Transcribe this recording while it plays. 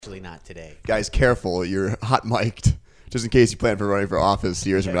Actually, not today. Guys, careful. You're hot mic'd. Just in case you plan for running for office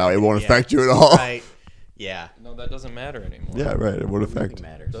years from now, it won't affect you at all. Right. Yeah. No, that doesn't matter anymore. Yeah, right. It won't affect. Nothing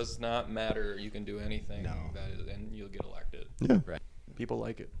matters. Does not matter. You can do anything. No. And you'll get elected. Yeah. Right. People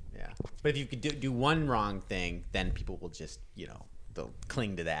like it. Yeah. But if you could do one wrong thing, then people will just, they'll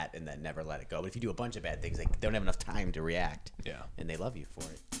cling to that and then never let it go. But if you do a bunch of bad things, they don't have enough time to react. Yeah. And they love you for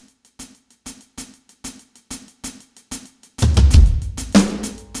it.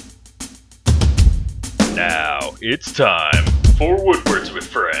 Now it's time for Woodwards with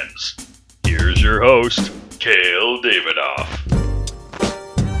Friends. Here's your host, Cale Davidoff.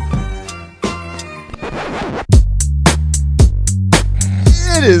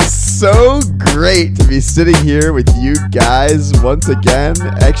 It is so great to be sitting here with you guys once again.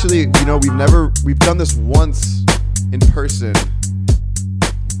 Actually, we've done this once in person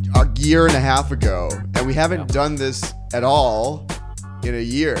a year and a half ago, and we haven't done this at all in a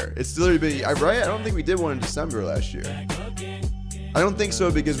year. It's literally been, right? I don't think we did one in December last year. I don't think so,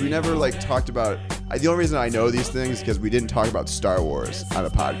 because we never talked about. The only reason I know these things is because we didn't talk about Star Wars on a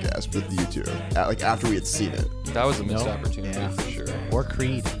podcast with you two, after we had seen it. That was a missed opportunity for sure. Or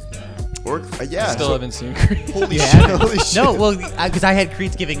Creed. Or yeah, Still haven't seen Creed. Holy shit! Holy shit! No, well, because I had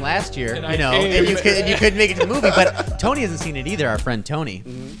Creed's Giving last year, And and you couldn't make it to the movie. But Tony hasn't seen it either. Our friend Tony,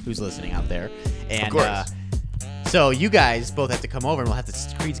 who's listening out there, and of course. So you guys both have to come over, and we'll have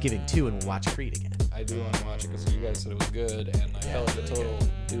to Creed's Giving 2, and we'll watch Creed again. I do want to watch it because you guys said it was good, and I felt like a total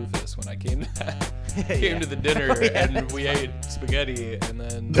doofus when I came to to the dinner and we ate spaghetti, and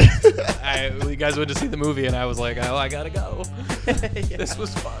then you guys went to see the movie, and I was like, oh, I gotta go. This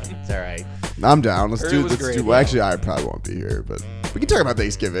was fun. It's all right. I'm down. Let's do. Well, yeah. actually, I probably won't be here, but we can talk about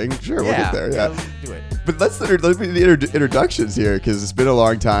Thanksgiving. Sure, we'll get there. Yeah, let's do it. but let's do the introductions here, because it's been a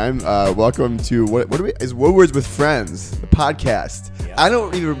long time. Welcome to is Woodwards with Friends, the podcast. Yeah. I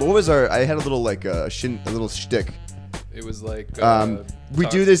don't even. What was our? I had a little a little shtick. It was like We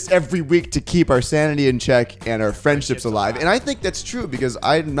do this every week to keep our sanity in check and our friendships alive. And I think that's true, because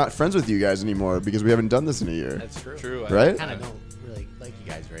I'm not friends with you guys anymore because we haven't done this in a year. That's true. True. Right? I kind of don't really like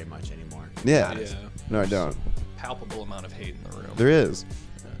you guys very much anymore. Yeah. Yeah. No, I don't. Palpable amount of hate in the room. There is.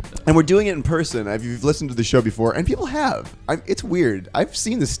 And we're doing it in person. If you've listened to the show before, and people have. It's weird. I've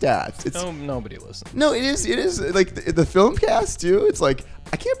seen the stats. Nobody listens. No, it is. It is like the film cast too. It's like,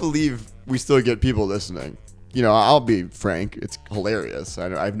 I can't believe we still get people listening. I'll be frank. It's hilarious.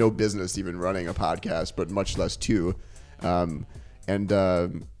 I have no business even running a podcast, but much less two. I mean,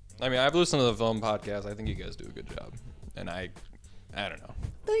 I've listened to the film podcast. I think you guys do a good job, and I don't know.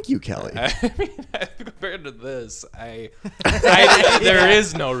 Thank you, Kelly. I mean, compared to this, there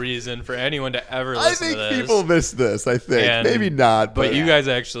is no reason for anyone to ever listen to this. I think people miss this. I think maybe not, but you guys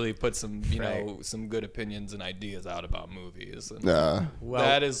actually put some, some good opinions and ideas out about movies. And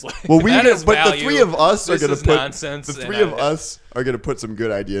that is like, well, that is but value. the three of us are This going to is put nonsense, the three of us are going to put some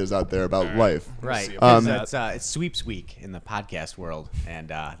good ideas out there about life. Right. see Because it's sweeps week in the podcast world,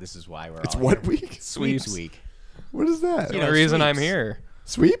 and this is why we're It's all what here. week? Sweeps week. What is that? the reason I'm sweeps. here.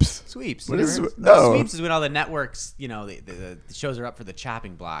 Sweeps? Sweeps. What You is never heard- no? Sweeps is when all the networks, the shows are up for the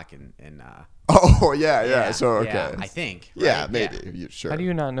chopping block, and Oh yeah. So okay. yeah, I think. Yeah, right? maybe. Yeah, sure. How do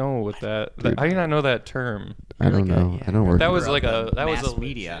you not know what that? How do you not know that term? I don't know. I don't work. That was We're like up a in that was mass a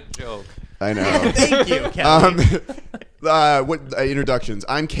media. legit joke. I know. Thank you, Kelly. Introductions.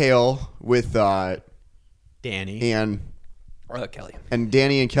 I'm Cale with Danny. Kelly. and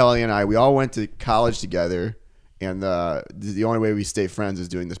Danny and Kelly and we all went to college together, and the only way we stay friends is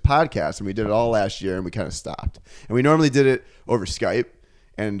doing this podcast, and we did it all last year, and we kind of stopped. And we normally did it over Skype,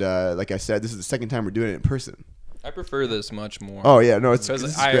 and like I said, this is the second time we're doing it in person. I prefer this much more. Oh yeah, no, it's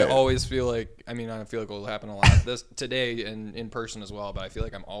Because I great. always feel like, I feel like it will happen a lot this today and in person as well, but I feel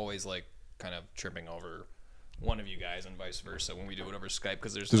like I'm always kind of tripping over one of you guys and vice versa when we do it over Skype,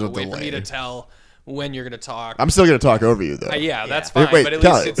 because there's no a way for me delay. to tell when you're going to talk. I'm still gonna talk over you though. Yeah, that's fine, Wait, but at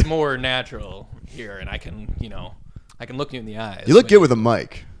Kelly. least it's more natural here, and I can, I can look you in the eyes. You look when good with a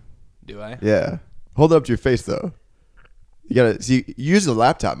mic. Do I? Yeah. Hold it up to your face though. You gotta see. You use a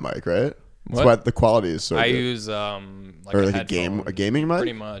laptop mic, right? That's What? why the quality is so I good. use or like a headphone, gaming mic.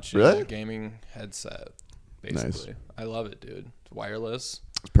 pretty much. Really? Yeah, a gaming headset, basically. I love it, dude. It's wireless,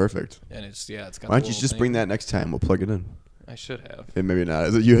 It's perfect. and it's got. Why don't you just bring that next time? We'll plug it in. I should have. And maybe not.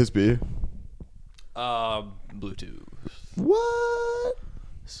 Is it USB? Bluetooth. What?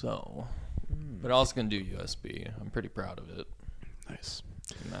 So, but also can do USB. I'm pretty proud of it. Nice.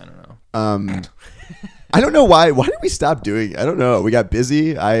 I don't know. I don't know why. Why did we stop doing it? I don't know. We got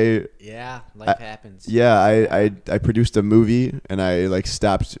busy. Yeah, life happens. I produced a movie, and I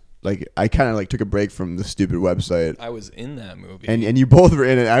stopped like I kind of like took a break from the stupid website, I was in that movie. and you both were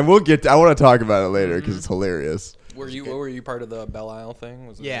in it. I want to talk about it later because it's hilarious. Were you part of the Belle Isle thing?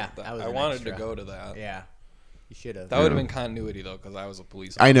 Was it Yeah, like that? I was I an wanted extra. to go to that. Yeah, you should have. That would have been continuity though, because I was a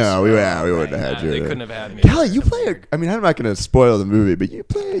police officer. I know, we Right. wouldn't have had you. They in it. couldn't have had me. Kelly, you play I mean, I'm not going to spoil the movie, but you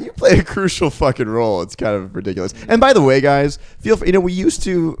play a crucial fucking role. It's kind of ridiculous. And by the way, guys, feel free, we used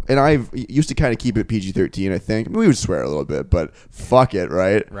to, and I used to kind of keep it PG-13, I think. I mean, we would swear a little bit, but fuck it,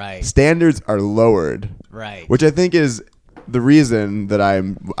 right? Right. Standards are lowered. Right. Which I think is the reason that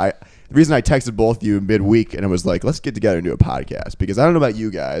the reason I texted both of you midweek and I was like, let's get together and do a podcast, because I don't know about you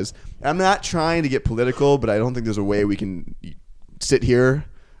guys. I'm not trying to get political, but I don't think there's a way we can sit here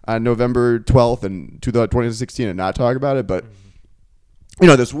on November 12th in 2016 and not talk about it. But,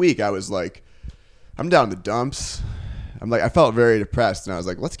 this week I was like, I'm down in the dumps. I felt very depressed, and I was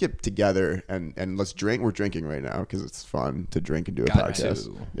like, let's get together and let's drink. We're drinking right now because it's fun to drink and do a Got podcast.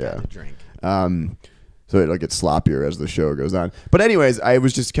 to. Yeah. to drink. So it'll get sloppier as the show goes on. But anyways, I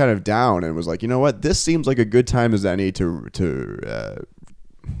was just kind of down and was like, you know what? This seems like a good time as any to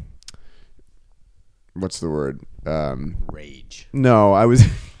what's the word? Rage. No, I was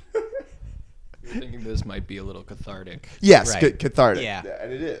You're thinking this might be a little cathartic. yes, Right. cathartic. Yeah.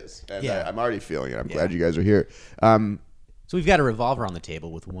 And it is. And Yeah. I'm already feeling it. I'm Yeah. glad you guys are here. So we've got a revolver on the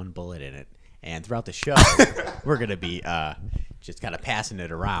table with one bullet in it, and throughout the show, we're gonna be just kind of passing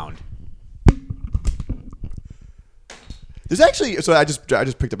it around. There's actually I just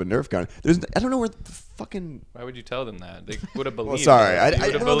picked up a Nerf gun. I don't know where the fucking Why would you tell them that? They would have believed. sorry. They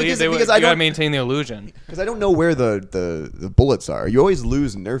would have well, believed. They would. because You I gotta don't- maintain the illusion. because I don't know where the bullets are. You always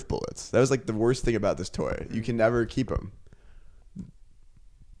lose Nerf bullets. That was like the worst thing about this toy. You can never keep them.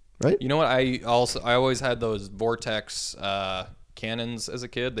 Right? You know what? I always had those Vortex cannons as a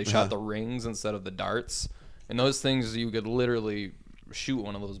kid. They shot the rings instead of the darts, and those things you could literally shoot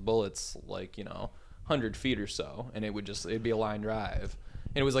one of those bullets 100 feet or so, and it'd be a line drive.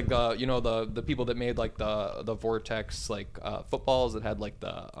 And it was like the people that made like the Vortex footballs that had like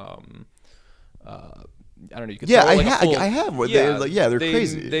the I don't know. You could Yeah, throw, like, I have. They're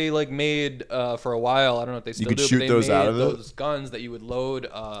crazy. They made for a while. I don't know if they still could do. shoot but they those made out of it? those guns that you would load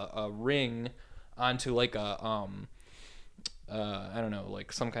a ring onto like a I don't know,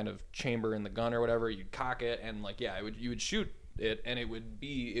 like some kind of chamber in the gun or whatever. You'd cock it and you would shoot it, and it would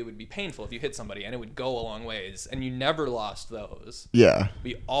be painful if you hit somebody, and it would go a long ways, and you never lost those. Yeah.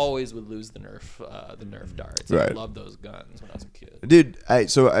 We always would lose the Nerf darts. Right. I loved those guns when I was a kid. Dude, I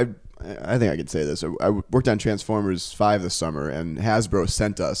think I could say this. I worked on Transformers 5 this summer, and Hasbro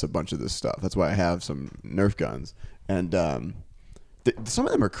sent us a bunch of this stuff. That's why I have some Nerf guns. And some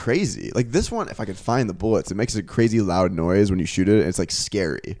of them are crazy. Like this one, if I could find the bullets, it makes a crazy loud noise when you shoot it, and it's like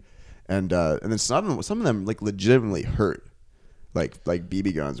scary. And then some of them like legitimately hurt. Like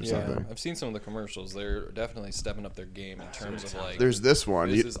BB guns or something. I've seen some of the commercials. They're definitely stepping up their game in terms of like. There's this one.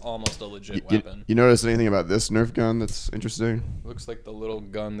 This is almost a legit weapon. You notice anything about this Nerf gun that's interesting? Looks like the little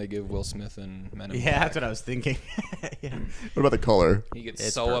gun they give Will Smith in Men in Yeah, Black. that's what I was thinking. Yeah. What about the color? He gets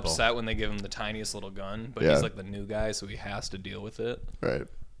It's so purple. upset when they give him the tiniest little gun, but Yeah. he's like the new guy, so he has to deal with it. Right.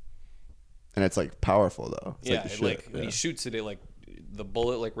 And it's like powerful though. It's Yeah, like the shit. like when he shoots it, the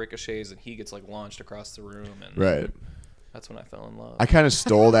bullet like ricochets and he gets like launched across the room, and Right. that's when I fell in love. I kind of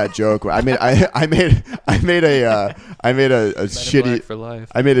stole that joke. I made a shitty Black for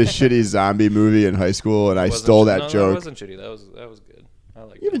life. I made a shitty zombie movie in high school, and I Wasn't stole shitty. that No, joke. That wasn't shitty. That was good. I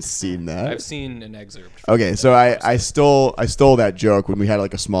like. You haven't seen that? I've seen an excerpt. Okay, so I stole that joke when we had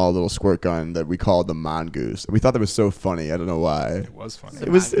like a small little squirt gun that we called the Mongoose. We thought that was so funny. I don't know why. It was funny. It's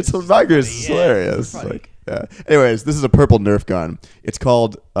Mongoose. It's Yeah, hilarious. it's funny. Like, yeah. Anyways, this is a purple Nerf gun. It's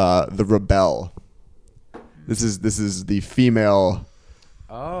called the Rebel. This is the female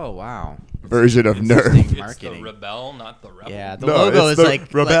Oh wow. version of Nerf. Interesting. It's Marketing. the Rebel, not the Rebel. Yeah, the No, logo it's is the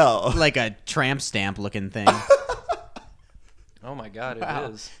like Rebel. like a tramp stamp looking thing. Oh my God, it Wow.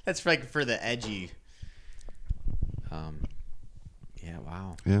 is. That's like for the edgy. Yeah.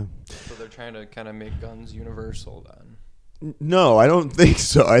 Wow. Yeah. So they're trying to kind of make guns universal then. No, I don't think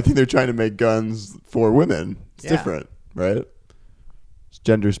so. I think they're trying to make guns for women. It's Yeah. different, right? It's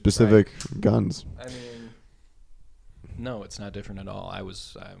gender specific guns. I mean, no, it's not different at all. I'm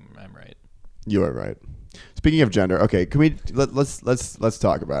right. You are right. Speaking of gender, okay, can we let's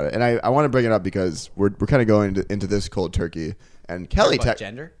talk about it. And I want to bring it up because we're kind of going into this cold turkey. And Kelly, About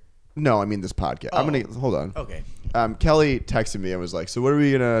gender? no, I mean this podcast. I'm Oh. gonna hold on. Okay. Kelly texted me and was like, "So what are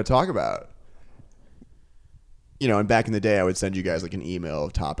we gonna talk about?" And back in the day, I would send you guys like an email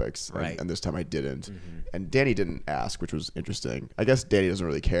of topics, Right. and this time I didn't. And Danny didn't ask, which was interesting. I guess Danny doesn't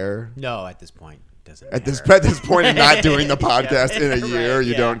really care. No, at this point. Doesn't At matter. this point in not doing the podcast in a year, Right,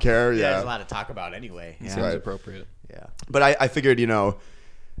 you don't care. Yeah, there's Yeah. a lot to talk about anyway. Yeah. Seems Right. appropriate. Yeah. But I figured,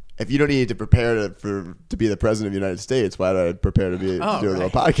 if you don't need to prepare to be the president of the United States, why do I prepare to do a little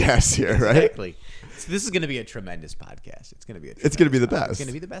podcast here, right? Exactly. So this is going to be a tremendous podcast. It's going to be. It's gonna be the It's best. going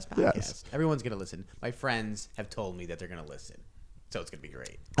to be the best podcast. Yes. Everyone's going to listen. My friends have told me that they're going to listen, so it's going to be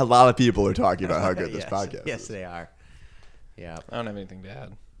great. A lot of people are talking about how good this Yes. podcast Yes, is. they are. Yeah. I don't have anything to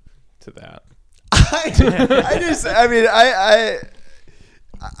add to that.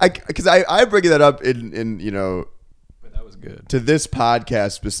 Because I bring that up in But that was good. to this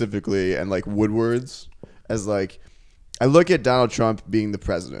podcast specifically, and like Woodward's, as like I look at Donald Trump being the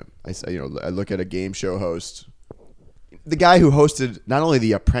president. I say, I look at a game show host, the guy who hosted not only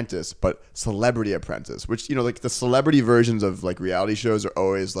The Apprentice but Celebrity Apprentice, which like the celebrity versions of like reality shows are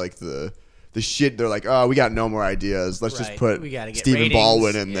always like the shit. They're like, oh, we got no more ideas. Let's just Right. put We gotta get Stephen ratings.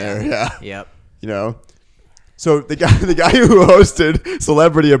 Baldwin in Yeah. there. Yeah. Yep. So the guy who hosted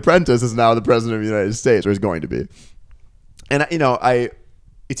Celebrity Apprentice is now the president of the United States, or is going to be. And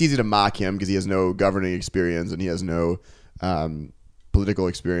it's easy to mock him because he has no governing experience and he has no political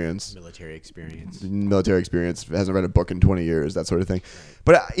experience, Military experience. hasn't read a book in 20 years, that sort of thing.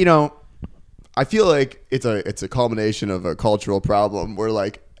 But I feel like it's a culmination of a cultural problem where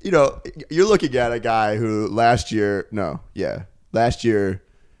like you're looking at a guy who last year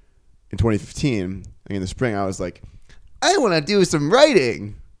in 2015, in the spring, I was like, I want to do some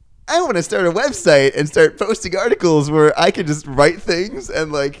writing. I want to start a website and start posting articles where I can just write things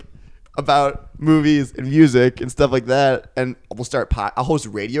and like about movies and music and stuff like that. And I'll host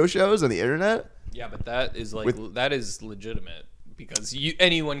radio shows on the internet. Yeah, but that is that is legitimate because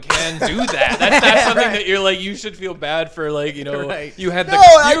anyone can do that. That's not something that you're like you should feel bad for. Like Right. you had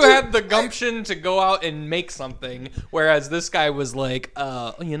the gumption to go out and make something, whereas this guy was like,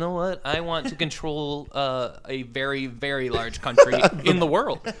 you know what? I want to control a very very large country in the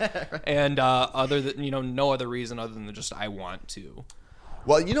world, and other than no other reason other than just I want to.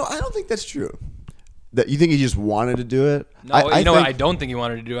 Well, I don't think that's true. That you think he just wanted to do it? No, I don't think he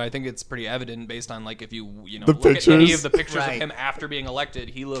wanted to do it. I think it's pretty evident based on like if you look pictures. at any of the pictures Right. of him after being elected,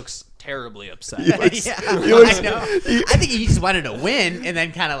 he looks terribly upset. He looks- Yeah, he looks- I know. I think he just wanted to win and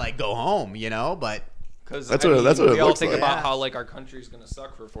then kind of like go home, but Because That's what it we all looks think like. about Yeah. how like our country's gonna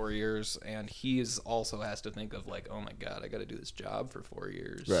suck for 4 years, and he also has to think of like, oh my god, I got to do this job for 4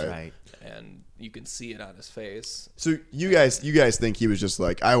 years, Right. And you can see it on his face. So you guys think he was just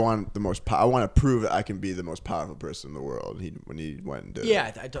like, I want to prove that I can be the most powerful person in the world. When he went and did it.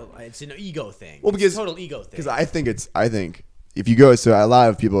 yeah, I don't. It's an ego thing. Well, because it's a total ego thing. Because I think if you go, so a lot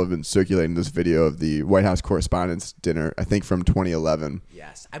of people have been circulating this video of the White House Correspondents' Dinner, I think from 2011,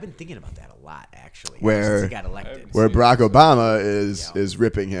 Yes, I've been thinking about that a lot actually. Where- since he got elected. where Barack Obama is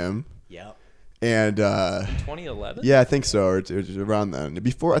ripping him, Yep. and 2011. yeah, I think so, or it was around then.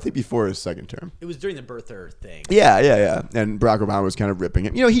 Before his second term. It was during the birther thing. Yeah. And Barack Obama was kind of ripping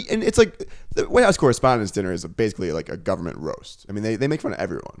him. And it's like the White House Correspondents' Dinner is basically like a government roast. I mean, they make fun of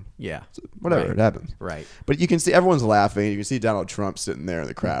everyone. Yeah. Whatever, Right. it happens. Right. But you can see everyone's laughing. You can see Donald Trump sitting there in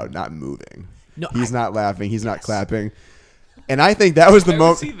the crowd, not moving. No, He's not laughing. He's not clapping. And I think that was the Why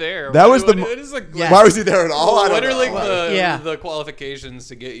moment. was he there? That was What the. is like, Yeah. Why was he there at all? I What don't are like know. Yeah. the qualifications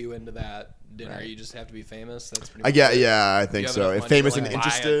to get you into that dinner? You just have to be famous. That's pretty. I get. much it. Yeah, I Do think you have so. enough If money to, famous like, and buy a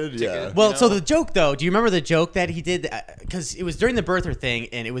interested, ticket? yeah. Well, You so know? the joke though, do you remember the joke that he did? Because it was during the birther thing,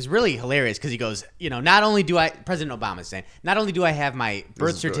 and it was really hilarious. Because he goes, not only do President Obama's saying, not only do I have my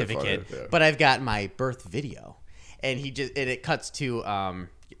birth is really certificate, funny, yeah. but I've got my birth video, and it cuts to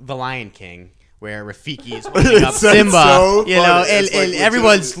The Lion King. Where Rafiki is holding up It's Simba, so funny. and It's like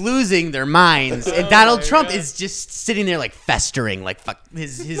everyone's losing their minds, and Donald my Trump God. is just sitting there like festering, like fuck,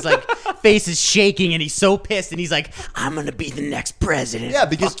 his like face is shaking, and he's so pissed, and he's like, "I'm gonna be the next president." Yeah,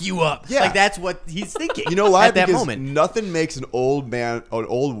 because- fuck you up. yeah. Like that's what he's thinking. You know why? At that Because moment. nothing makes an old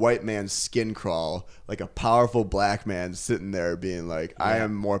white man's skin crawl like a powerful black man sitting there being like, "I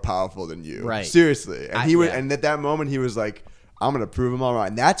am more powerful than you." Right. Seriously. And yeah. and at that moment he was like, "I'm gonna prove him all right."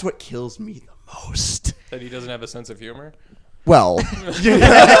 And that's what kills me the most. That he doesn't have a sense of humor. Well,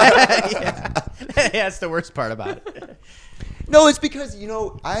 Yeah, that's the worst part about it. no, it's because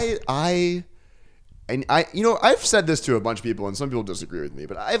I've said this to a bunch of people, and some people disagree with me,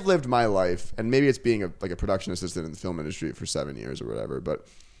 but I've lived my life, and maybe it's being a production assistant in the film industry for 7 years or whatever, but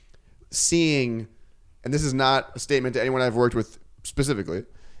seeing, and this is not a statement to anyone I've worked with specifically,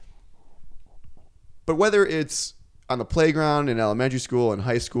 but whether it's on the playground, in elementary school, in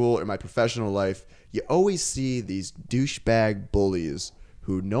high school, in my professional life, you always see these douchebag bullies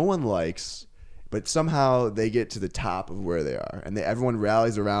who no one likes, but somehow they get to the top of where they are, and everyone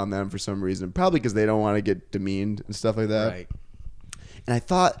rallies around them for some reason, probably because they don't want to get demeaned and stuff like that. Right. And I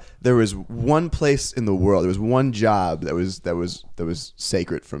thought there was one place in the world, there was one job that was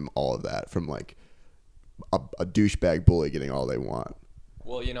sacred from all of that, from like a douchebag bully getting all they want.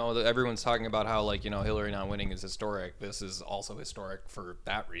 Well, everyone's talking about how, like, Hillary not winning is historic. This is also historic for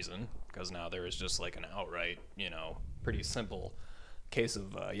that reason, because now there is just like an outright, pretty simple case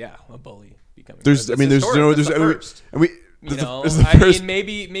of, a bully becoming. There's the first.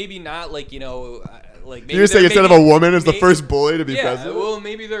 Maybe not like, like maybe you're saying instead of a woman is the first bully to be president? Well,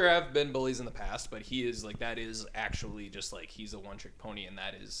 maybe there have been bullies in the past, but he is like, that is actually just like, he's a one-trick pony, and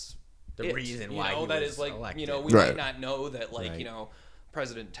that is the reason why he that was is like, elected. we Right. might not know that, like, Right.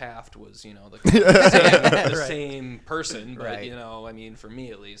 President Taft was, the Right. same person, but Right. I mean, for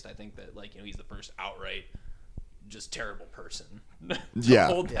me at least, I think that, like, he's the first outright just terrible person to Yeah.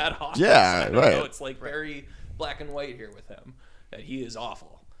 hold that office. Yeah, I don't right. know, it's like very black and white here with him, that he is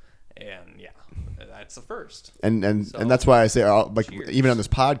awful, and that's the first. And So, that's why I say, like, cheers. even on this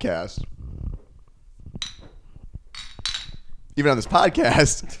podcast,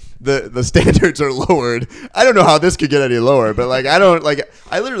 the standards are lowered. I don't know how this could get any lower, but like, I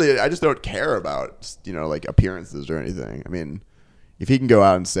just don't care about, like, appearances or anything. I mean, if he can go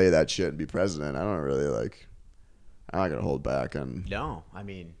out and say that shit and be president, I'm not gonna hold back on. No, I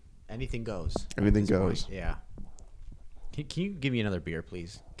mean, anything goes. Anything at this goes. point. Yeah. Can you give me another beer,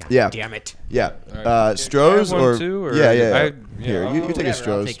 please? God Yeah. damn it. Yeah, All right. Stroh's Can I have one or too, or- yeah. Here, I'll- you take a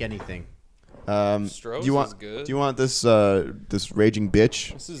Whatever, I'll Stroh's. take anything. Stroh's Do you want? is good. Do you want this this raging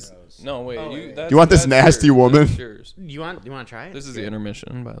bitch? This is no wait. Do you want this nasty woman? That's yours. You want to try it? This is the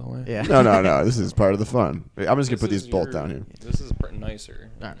intermission, by the way. Yeah. No. This is part of the fun. I'm just gonna This put these is both your- down here. This is nicer.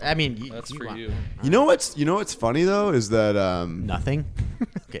 I mean, That's you for want- you. You know what's funny though is that Nothing.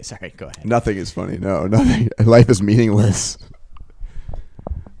 Okay, sorry. Go ahead. nothing is funny. No, nothing. Life is meaningless.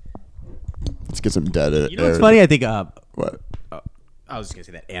 Let's get some dead air. You know what's funny? I think. What? I was just gonna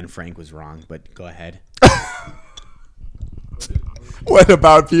say that Anne Frank was wrong, but go ahead. What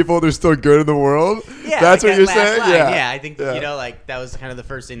about people? They're still good in the world. Yeah, That's like what you're that last saying. line. Yeah, I think Yeah. like that was kind of the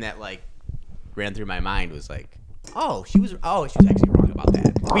first thing that like ran through my mind was like, she was actually wrong about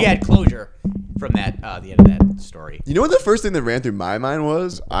that. We had closure from that the end of that story. You know what the first thing that ran through my mind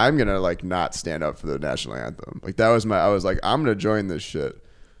was? I'm gonna like not stand up for the national anthem. Like that was I was like, I'm gonna join this shit.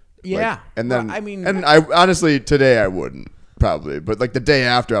 Yeah, Like, and then Well, I mean, and I honestly today I wouldn't probably, but like the day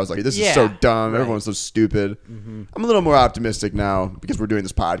after I was like, this is so Yeah, dumb. right. Everyone's so stupid. I'm a little more optimistic now because we're doing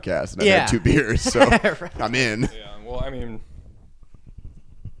this podcast and I've Yeah. had 2 beers, so Right. I'm in. Yeah. Well, I mean,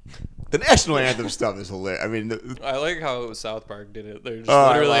 The national anthem stuff is hilarious. I mean, I like how South Park did it. They're just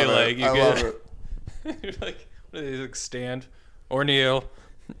I literally love it. like, you I get, love it. you're like, what do they like, stand or kneel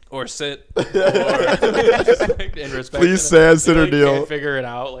or sit or just, like, in respect. Please stand, sit or kneel. Can't figure it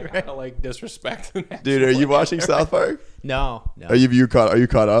out. Like, how to like disrespect the national dude, are you anthem. watching South Park? no. Are you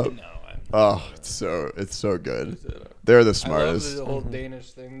caught up? No. Oh, it's so good. They're the I smartest. love the whole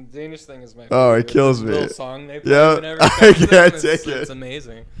Danish thing. Danish thing is my favorite. Oh, it kills The me. little song they play Yeah, whenever it I comes in, can't it's, take it. It's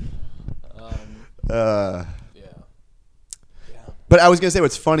amazing. Uh, Yeah. But I was gonna say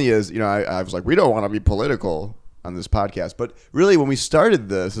what's funny is, I was like, we don't want to be political on this podcast, but really when we started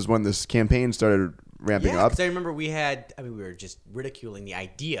this is when this campaign started ramping Yeah, up. because I remember we were just ridiculing the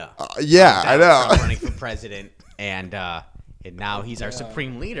idea. Yeah, I Donald Trump know. running for president, and now he's our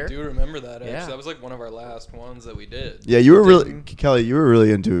supreme leader. I do remember that. Actually, Yeah. that was like one of our last ones that we did. Yeah, you were really Kelly. You were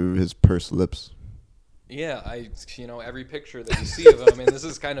really into his pursed lips. Yeah, every picture that you see of him. I mean, this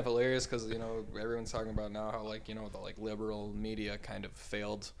is kind of hilarious because everyone's talking about now how like the like liberal media kind of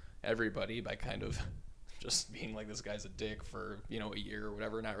failed everybody by kind of just being like, this guy's a dick for a year or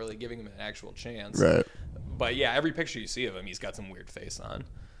whatever, not really giving him an actual chance. Right. But yeah, every picture you see of him, he's got some weird face on.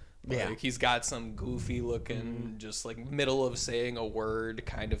 Yeah. Like, he's got some goofy looking, just like middle of saying a word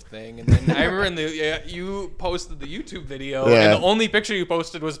kind of thing. And then I remember you posted the YouTube video, Yeah. and the only picture you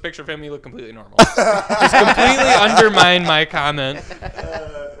posted was a picture of him. He looked completely normal. Just completely undermined my comment.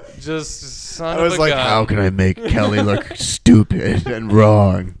 Just son I of was a like, gun. how can I make Kelly look stupid and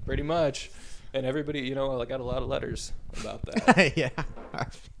wrong? Pretty much. And everybody, I got a lot of letters about that. Yeah.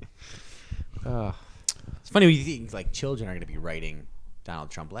 It's funny when you think like children are going to be writing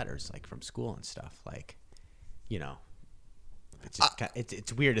Donald Trump letters like from school and stuff. Like, it's just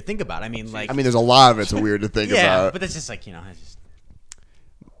it's weird to think about. I mean, like, There's a lot of it's weird to think yeah, about. but that's just like I just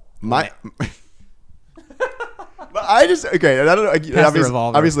My. But I just okay. I don't know. Pass the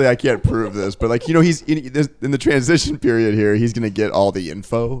revolver. Obviously, I can't prove this, but like he's in the transition period here. He's gonna get all the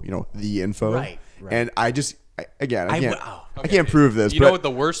info. The info. Right. And I just I can't Okay. prove this. You but know what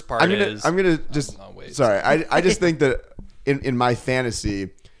the worst part is? I'm gonna just. wait. Sorry, I just think that in my fantasy,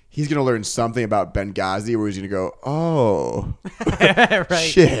 he's gonna learn something about Benghazi where he's gonna go, oh, Right.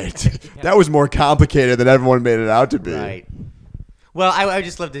 shit, that was more complicated than everyone made it out to be. Right. Well, I would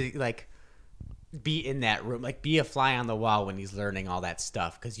just love to like be in that room, like be a fly on the wall when he's learning all that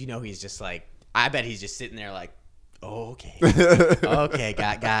stuff, because he's just like, I bet he's just sitting there like, oh, okay, okay,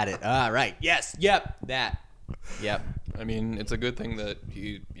 got it. All right, yes, yep, that, yep. I mean, it's a good thing that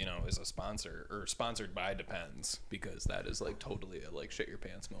he, is a sponsor or sponsored by Depends, because that is like totally a like shit your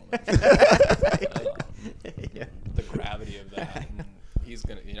pants moment. Yeah. The gravity of that. And he's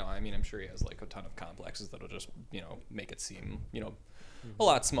gonna, I'm sure he has like a ton of complexes that'll just, make it seem, a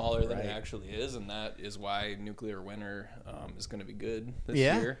lot smaller than it actually is, and that is why Nuclear Winter is going to be good this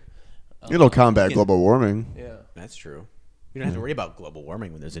year. It'll combat global warming. Yeah. That's true. You don't have to worry about global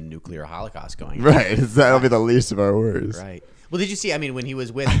warming when there's a nuclear holocaust going on. Right. That'll be the least of our worries. Right. Well, did you see? I mean, when he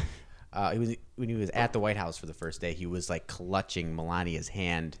was with, when he was at the White House for the first day, he was like clutching Melania's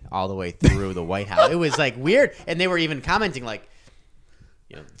hand all the way through the White House. It was like weird, and they were even commenting like,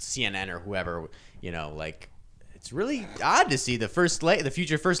 CNN or whoever, like. It's really odd to see the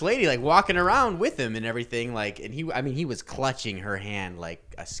future first lady, like walking around with him and everything. Like, and he was clutching her hand like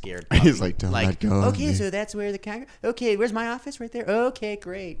a scared puppy. He's like, don't let go of okay, me. so that's where the Congress. Okay, where's my office? Right there. Okay,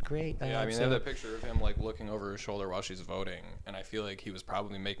 great. Yeah, they have that picture of him like looking over his shoulder while she's voting, and I feel like he was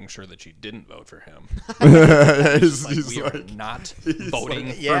probably making sure that she didn't vote for him. We are not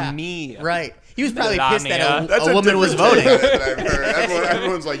voting for me. Right. He was probably Melania. pissed that a a woman was different voting. take that I've heard.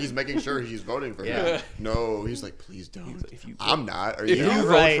 Everyone's like, he's making sure he's voting for Yeah. him. No, he's like, please don't. If I'm not. Are If you? you vote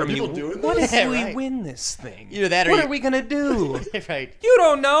Right. for me, People doing what this? if we Right. win this thing? Either that or what you- are we gonna do? Right. You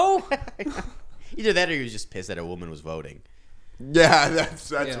don't know. Either that or he was just pissed that a woman was voting. Yeah, that's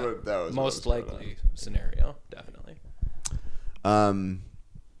Yeah. what that was. Most what was going likely scenario, definitely. on.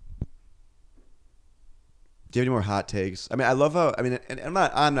 Do you have any more hot takes? I mean, I love how. I mean, and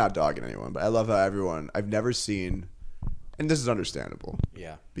I'm not dogging anyone, but I love how everyone. I've never seen, and this is understandable.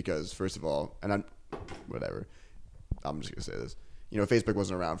 Yeah. Because first of all, and I'm whatever. I'm just gonna say this. Facebook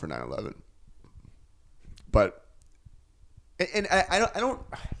wasn't around for 9/11, but and I don't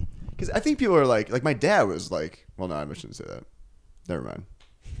because I think people are like my dad was like, well, no, I shouldn't say that. Never mind.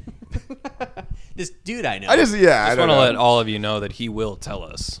 This dude I know. I just I don't want to know. let all of you know that he will tell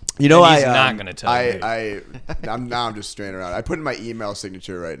us. You know, and he's not going to tell me. I'm just straying around. I put in my email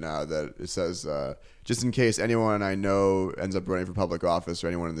signature right now that it says, just in case anyone I know ends up running for public office or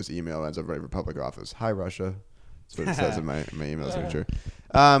anyone in this email ends up running for public office. Hi, Russia. That's what it says in my email signature.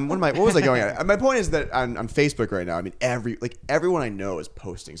 What was I going at? My point is that on Facebook right now, I mean, everyone I know is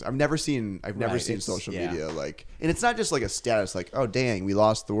posting. So I've never seen it's- social yeah. media and it's not just like a status like, oh dang, we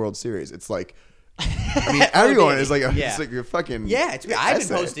lost the World Series. It's like, I mean, everyone is like, Yeah. it's like you're fucking. Yeah, I've been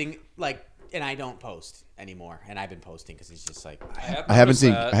essay. posting and I don't post anymore, and I've been posting because it's just like I haven't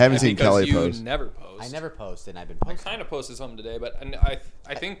seen Kelly you post. Never post. I never post, and I've been I posting. kind of posted something today, but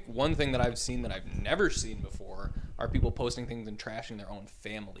I think one thing that I've seen that I've never seen before are people posting things and trashing their own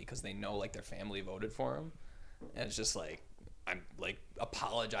family because they know like their family voted for them, and it's just like I'm like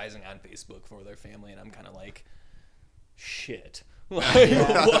apologizing on Facebook for their family, and I'm kind of like, shit. What?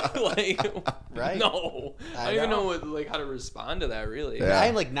 Right. No, I don't even know how to respond to that. Really, Yeah.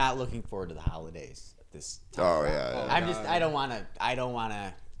 I'm like not looking forward to the holidays this time. Oh around. yeah. I'm just I don't want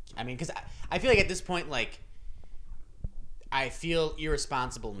to. I mean, because I feel like at this point, like I feel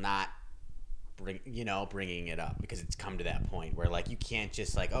irresponsible not bringing it up because it's come to that point where like you can't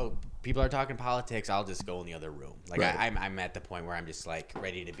just like, oh, people are talking politics, I'll just go in the other room. Like Right. I'm at the point where I'm just like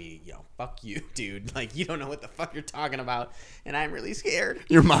ready to be, fuck you, dude. Like you don't know what the fuck you're talking about, and I'm really scared.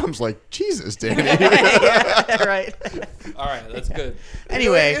 Your mom's like, Jesus, Danny. Yeah, right. all right, that's good.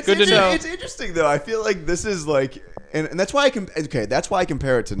 Anyway, It's good to know. It's interesting though. I feel like this is like, and that's why that's why I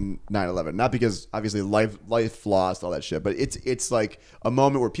compare it to 9/11. Not because obviously life lost, all that shit, but it's like a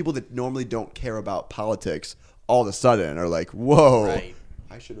moment where people that normally don't care about politics all of a sudden are like, whoa, Right.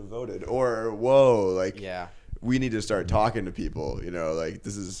 I should have voted, or whoa, like, Yeah. we need to start talking to people. Like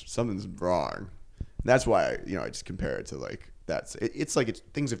something's wrong. And that's why I just compare it to like it's like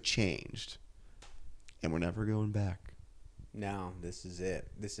things have changed, and we're never going back. No, this is it.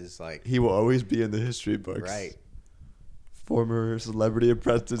 This is like He will always be in the history books. right. Former Celebrity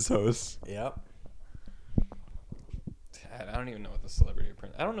Apprentice host. Yep. I don't even know what the Celebrity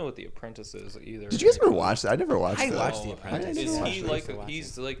Apprentice. I don't know what the Apprentice is either. Did you guys ever watch that? I never watched I that. watched The Apprentice. Is Yeah. he I used to watch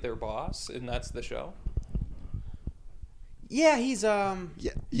he's like their boss, and that's the show? Yeah, he's Yeah.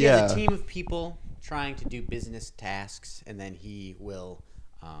 he has a team of people trying to do business tasks, and then he will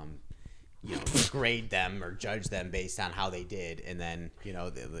grade them or judge them based on how they did, and then I know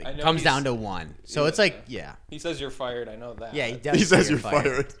it comes down to one. So it's like, He says you're fired. I know that. yeah, he does. He says say you're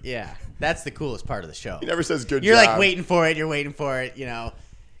fired. Yeah, that's the coolest part of the show. He never says good You're job. like waiting for it. You're waiting for it.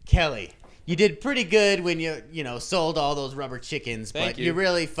 Kelly, you did pretty good when you sold all those rubber chickens, Thank but you. you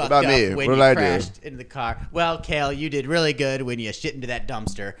really fucked about up me? when What you did I do? crashed into the car. Well, Kale, you did really good when you shit into that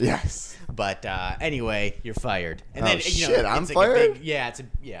dumpster. Yes. But anyway, you're fired. And Oh, then shit, I'm it's like a fired? big, yeah,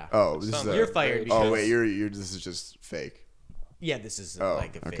 yeah. Oh, this is You're fired. Oh because- wait, you're. This is just fake. Yeah, this is Oh,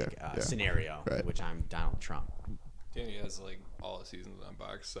 like a okay, fake yeah. scenario, Right. which I'm Donald Trump. Danny has like all the seasons on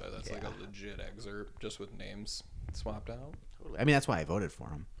box, so that's like Yeah. a legit excerpt just with names swapped out. I mean, that's why I voted for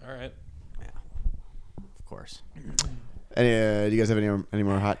him. All right. Yeah, of course. Do you guys have any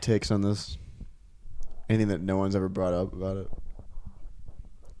more hot takes on this? Anything that no one's ever brought up about it?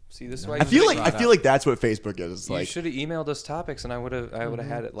 See, this is why I feel like that's what Facebook is. It's you like should have emailed us topics, and I would have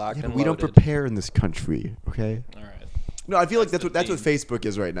had it locked yeah, and but we don't loaded. prepare in this country, okay? All right. No, I feel like That's that's the what Facebook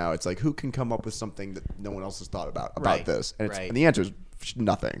is right now. It's like who can come up with something that no one else has thought about Right, this, and, right. and the answer is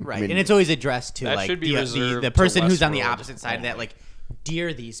nothing. Right, I mean, and it's always addressed to That like should be the reserved to person who's on the Westworld opposite side of that. only. Like,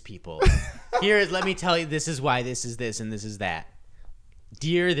 dear these people, let me tell you, this is why this is this and this is that.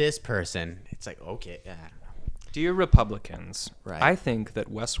 Dear this person, it's like okay, I don't know. Dear Republicans, Right. I think that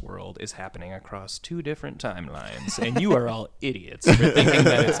Westworld is happening across 2 different timelines, and you are all idiots for thinking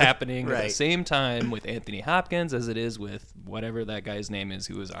that it's happening at the Right. same time with Anthony Hopkins as it is with whatever that guy's name is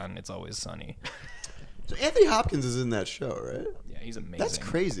who was on It's Always Sunny. so Anthony Hopkins is in that show, right? Yeah, he's amazing. That's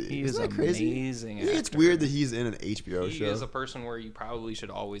crazy. He Isn't is that crazy? amazing. You think it's actor. weird that he's in an HBO He show? is a person where you probably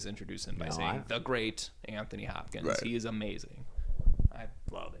should always introduce him by No, saying the great Anthony Hopkins. Right. He is amazing. I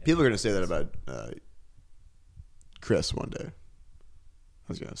love it. People are gonna say that about Chris one day. I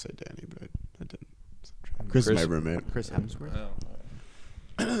was gonna say Danny, but I didn't. Chris is my roommate. Chris Hemsworth.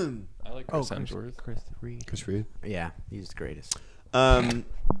 Oh, I like Chris Chris Hemsworth. Chris Reed. Chris Reed. Yeah, he's the greatest.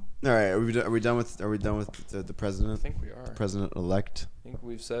 All right, are we done with the I president? think we are. President elect. I think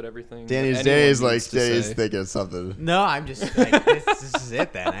we've said everything. Danny's that day is anyone like needs to Danny's say. thinking of something. No, I'm just like this is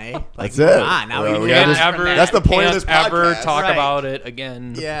it then, eh? Like, That's move it. on. Now Well, we we move gotta on just- from Ever, that. That's the point of can't this ever podcast. talk Right. about it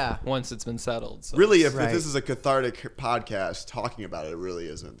again. Yeah. Once it's been settled. So Really, if Right. this is a cathartic podcast, talking about it really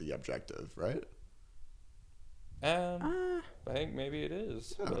isn't the objective, right? I think maybe it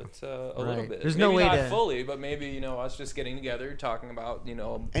is, but a little Right. bit. There's maybe no way not to- fully, but maybe us just getting together, talking about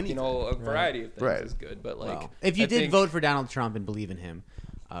Anything. a variety of things Right. is good. But like, Well, if you I did think- vote for Donald Trump and believe in him,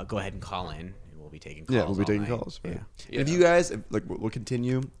 go ahead and call in, and we'll be taking calls. Yeah, we'll be all taking night. calls. Right? Yeah. And if you guys, we'll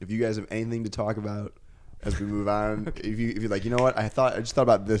continue. If you guys have anything to talk about as we move on, if you're like, you know what, I just thought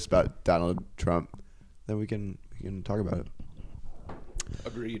about this about Donald Trump, then we can talk about it.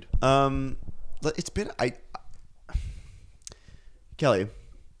 agreed. It's been Kelly,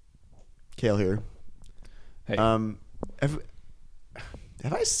 Kale here. Hey, Have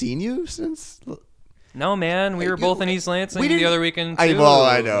I seen you since? no man, we were both in East Lansing We the didn't- other weekend too.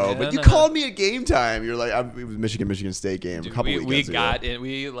 I know, Yeah, but you no. called me at game time. You're like, it was Michigan State game Dude, a couple we weekends ago. got it.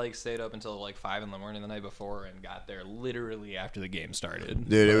 We like stayed up until like 5 a.m. the night before and got there literally after the game started.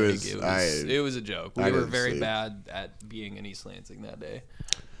 Dude, it Like, was- it was a joke. I We were didn't very sleep. bad at being in East Lansing that day.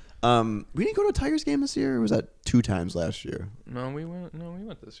 We didn't go to a Tigers game this year. Or was that 2 times last year? No, we went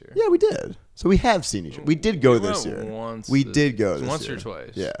this year. Yeah, we did. So we have seen each other. We did go We this went year. once We this- did go this once year. or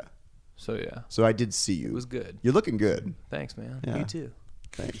twice. Yeah. So yeah, So I did see you. it was good. You're looking good. Thanks, man. Yeah. You too.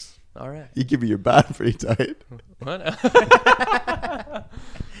 Thanks. All right. You give me your body pretty tight. What?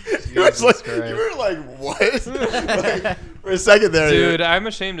 You was like, Christ. you were like, what? Like, for a second there, Dude, I'm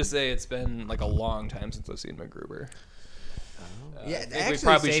ashamed to say it's been like a long time since I've seen MacGruber. Yeah, I think actually, we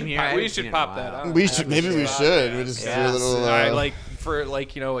probably same should here. pop, I we haven't should seen it in pop a that while. out. we should. Maybe we should. We just do a little. I like for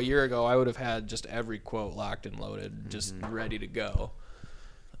like a year ago, I would have had just every quote locked and loaded, just ready to go.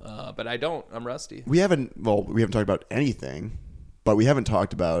 But I don't. I'm rusty. we haven't talked about anything, but we haven't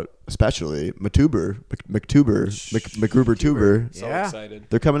talked about especially MacGruber Tuber. So Yeah. excited.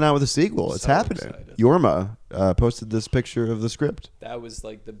 They're coming out with a sequel. It's So happening. excited. Yorma posted this picture of the script. That was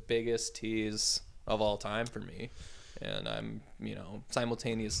like the biggest tease of all time for me, and I'm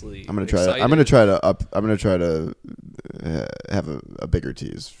simultaneously. I'm gonna try. excited. I'm gonna try to have a bigger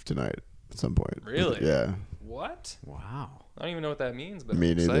tease tonight at some point. Really? Yeah. What? Wow. I don't even know what that means, but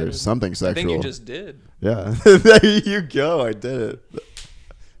Me I'm neither. excited. Something I sexual. think you just did. Yeah. There you go. I did it.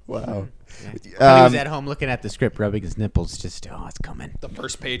 Wow. He was at home looking at the script, rubbing his nipples. Just, it's coming. The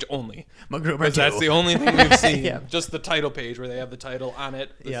first page only. MacGruber Because that's 2. the only thing we've seen. Yeah. Just the title page where they have the title on it.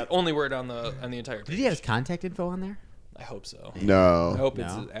 It's Yep. the only word on the entire page. Did he have his contact info on there? I hope so. I No. hope No.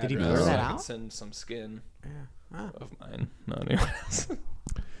 it's his Did he address blur so that I can out? send some skin Yeah. of mine. Not anyone else.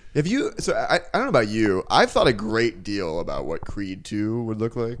 If you, so I don't know about you. I've thought a great deal about what Creed 2 would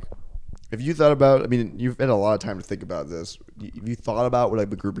look like. Have you thought about? I mean, you've had a lot of time to think about this. Have you thought about what like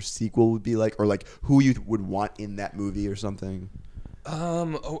the MacGruber sequel would be like, or like who you would want in that movie or something?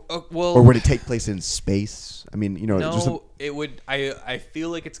 Well, Or would it take place in space? I mean, no, it would. I feel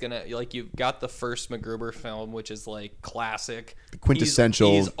like it's gonna like you've got the first MacGruber film, which is like classic,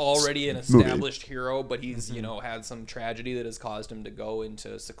 quintessential. He's already an established hero, but he's had some tragedy that has caused him to go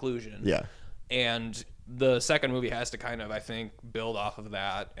into seclusion. Yeah, and the second movie has to kind of, I think, build off of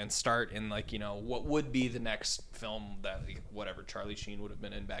that and start in like what would be the next film that whatever Charlie Sheen would have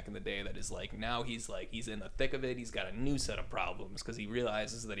been in back in the day. That is like now he's in the thick of it. He's got a new set of problems because he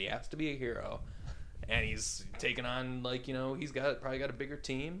realizes that he has to be a hero, and he's taken on like he's probably got a bigger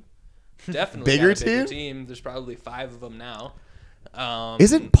team. Definitely bigger got a bigger team. There's probably 5 of them now.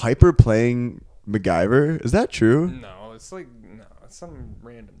 Isn't Piper playing MacGyver? Is that true? No, it's some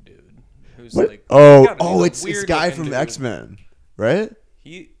random dude. Who's What? like, It's guy from X-Men, right?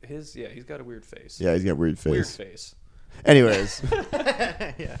 He's got a weird face. Yeah, he's got a weird face. Weird face. Anyways,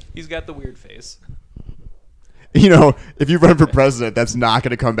 Yeah. He's got the weird face. if you run for president, that's not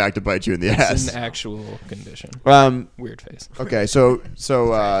going to come back to bite you in the It's ass. an actual condition. Weird face. Okay, so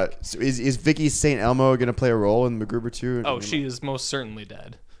is Vicky St. Elmo going to play a role in MacGruber 2? Oh, she is most certainly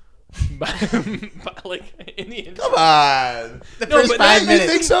dead. but like in the intro. Come on. The first 5 minutes. You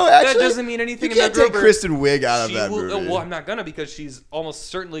think so? That Actually, doesn't mean anything. You can't in take Kristen Wiig out of that movie. Well, I'm not gonna because she's almost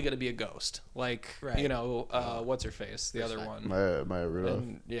certainly gonna be a ghost. Like Right. what's her face? The other one. Maya Rudolph.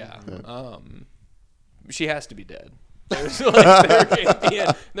 And, yeah. She has to be dead. They're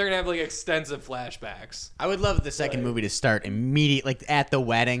gonna have like extensive flashbacks. I would love the second movie to start immediately, like at the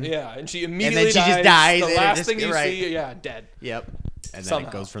wedding. Yeah, and she immediately she just dies, The and last just- thing you right. see, dead. Yep. And then Somehow.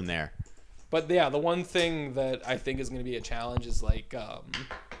 it goes from there. But yeah, the one thing that I think is going to be a challenge is like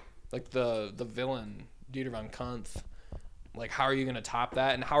the villain Dieter von Kuntz. Like, how are you going to top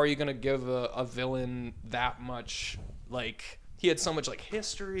that, and how are you going to give a villain that much like? He had so much like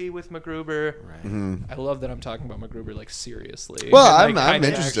history with MacGruber. Right. Mm-hmm. I love that I'm talking about MacGruber like seriously. Well, And, like, I'm kinda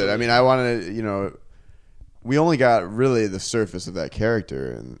interested. actually- I mean, I want to, we only got really the surface of that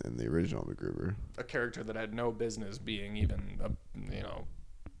character in the original MacGruber. a character that had no business being even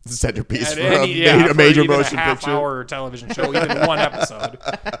The centerpiece at for any, a major even motion a picture. half-hour television show, even one episode.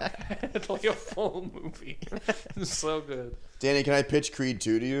 It's like a full movie. It's so good. Danny, can I pitch Creed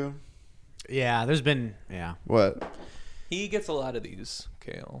 2 to you? Yeah, there's been What? He gets a lot of these,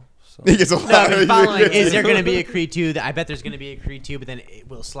 Kale. So. He gets a No, lot I've been of following. Is there going to be a Creed 2? I bet there's going to be a Creed 2, but then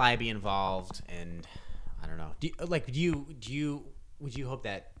will Sly be involved? And I don't know. Would you hope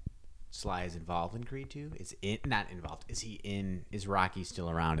that Sly is involved in Creed 2? Not involved. Is Rocky still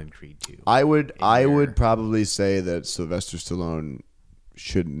around in Creed 2? I would probably say that Sylvester Stallone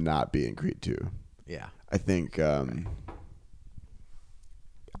should not be in Creed 2. Yeah. I think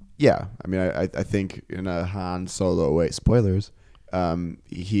yeah, I mean, I think in a Han Solo way, spoilers,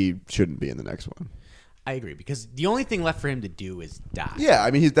 he shouldn't be in the next one. I agree, because the only thing left for him to do is die. Yeah,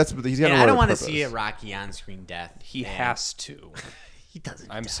 I mean, he's got. And I don't want to see a Rocky on-screen death. He and has to. He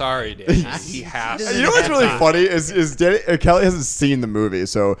doesn't. I'm die. sorry, Dave. He has doesn't- to. You know what's really funny is Kelly hasn't seen the movie,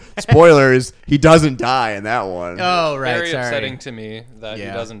 so spoilers. He doesn't die in that one. Oh, right. Very sorry. upsetting to me that he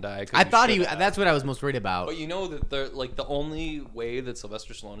Yeah. doesn't die. 'Cause I thought should have. that's what I was most worried about. But you know that the only way that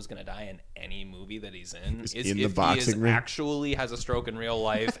Sylvester Stallone is going to die in any movie that he's in is in the if boxing he ring. actually has a stroke in real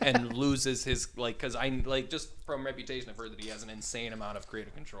life and loses his because I just from reputation I've heard that he has an insane amount of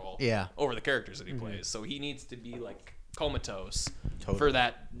creative control over the characters that he plays. So he needs to be like comatose for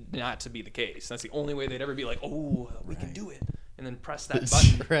that not to be the case. That's the only way they'd ever be like, oh, we can do it, and then press that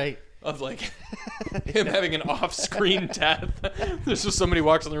button Right. of like him having an off-screen death. There's just somebody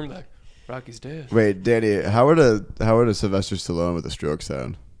walks in the room like, Rocky's dead. Wait, Danny, how would a Sylvester Stallone with a stroke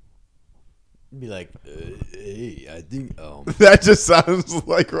sound? Be like, hey, I think. That just sounds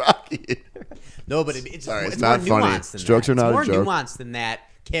like Rocky. No, but it's Sorry, it's more not funny. nuanced than Strokes that. are not a it's more joke. nuanced than that,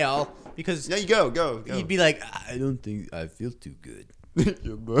 Kale. Because Yeah, you go. he'd be like, I don't think I feel too good,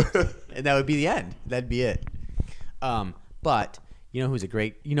 and that would be the end. That'd be it. But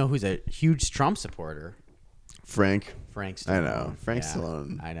who's a huge Trump supporter? Frank Frank I Stallone. know. Frank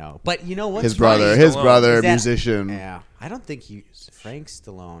Stallone. I know. But you know what's His brother, funny? his brother, Is that- musician. Yeah, I don't think Frank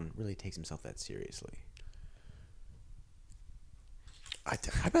Stallone really takes himself that seriously.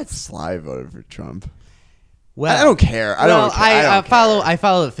 I bet Sly voted for Trump. Well, I don't care. I don't care. I don't follow. care. I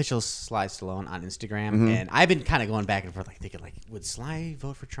follow official Sly Stallone on Instagram, Mm-hmm. and I've been kind of going back and forth, like thinking, like, would Sly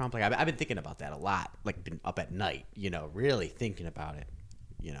vote for Trump? Like, I've been thinking about that a lot. Like, been up at night, really thinking about it.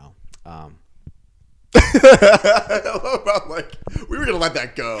 Like, we were gonna let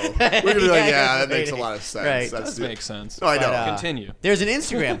that go. We were gonna be like, yeah, that makes a lot of sense. Right. That makes sense. No, I know. But, Continue. There's an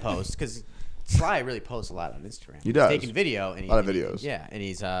Instagram post because Sly really posts a lot on Instagram. He does. He's taking video and A lot of videos. Yeah, and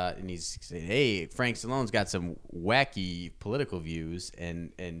he's saying, "Hey, Frank Stallone's got some wacky political views,"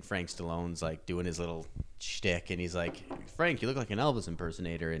 and Frank Stallone's like doing his little shtick, and he's like, "Frank, you look like an Elvis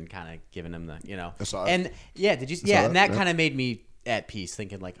impersonator," and kind of giving him the, I saw it. And yeah, did you? saw And that yeah. kind of made me at peace,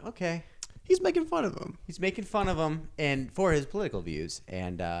 thinking like, okay, He's making fun of him. he's making fun of him and for his political views,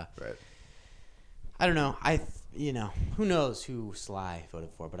 and Right. I don't know, who knows who Sly voted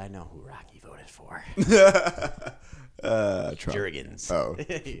for, but I know who Rocky voted for. Trump. Jurgens. Oh.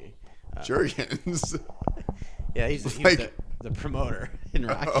 Jurgens. Yeah, he's Like- the promoter in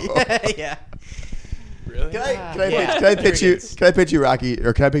Rocky. Yeah. Really? Can I pitch you? Jurgens. Can I pitch you Rocky,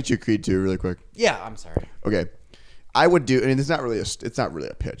 or can I pitch you Creed 2 really quick? Yeah, I'm sorry. Okay. I would do, and it's not really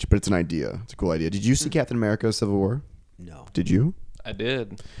a pitch, but it's an idea. It's a cool idea. Did you see Captain America: Civil War? No. Did you? I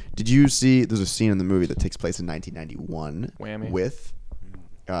did. Did you see? There's a scene in the movie that takes place in 1991 Whammy. with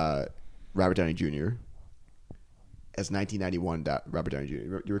Robert Downey Jr. as 1991 Robert Downey Jr.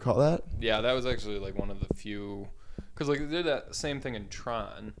 You recall that? Yeah, that was actually like one of the few, because like they did that same thing in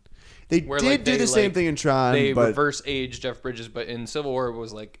Tron. They Where, did like, do they, the same like, thing in Tron, They but reverse aged Jeff Bridges, but in Civil War it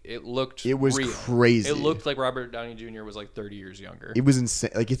was like it was real. crazy. It looked like Robert Downey Jr. was like 30 years younger. It was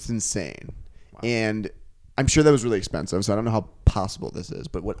insane. Like, it's insane. And I'm sure that was really expensive, so I don't know how possible this is.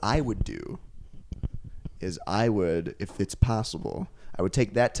 But what I would do is if it's possible, I would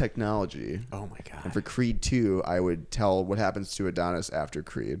take that technology. Oh my god. And for Creed 2, I would tell what happens to Adonis after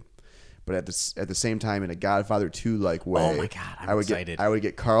Creed. But at the same time, in a Godfather 2 like way, Oh my God, I'm excited. I would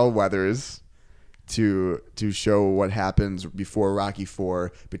get Carl Weathers to show what happens before Rocky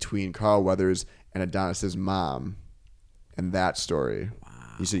 4 between Carl Weathers and Adonis's mom, and that story.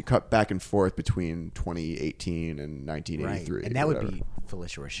 Wow. So you cut back and forth between 2018 and 1983, right. And that would be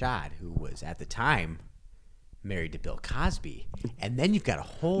Felicia Rashad, who was at the time married to Bill Cosby, and then you've got a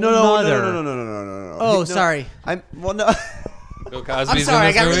whole no. Oh, sorry. Bill Cosby's I'm sorry, I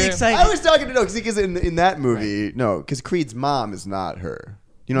in this got really movie? excited. I was talking to because in that movie, no, because Creed's mom is not her.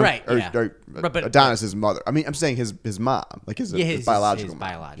 You know, Right, or, yeah. or But- Adonis's mother. I mean, I'm saying his mom, like his biological his mom.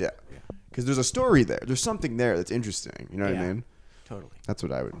 biological, Yeah, because there's a story there. There's something there that's interesting. You know what I Yeah. mean? Totally. That's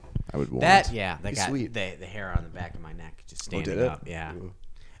what I would want. That Be got sweet. the hair on the back of my neck just standing did it? up. Yeah. Ooh.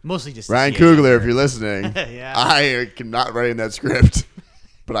 Mostly just to Ryan see it Coogler, if younger. you're listening, Yeah. I cannot write in that script,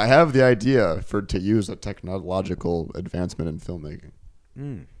 but I have the idea to use a technological advancement in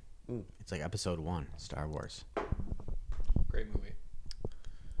filmmaking. It's like episode 1, Star Wars. Great movie.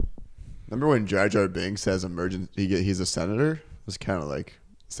 Remember when Jar Jar Binks says he's a senator? It was kind of like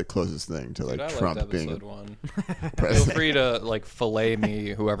it's the closest thing to like Dude, I Trump liked being episode 1. Feel president. free to like fillet me,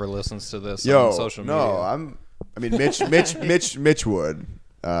 whoever listens to this Yo, on social media. no, Mitch would.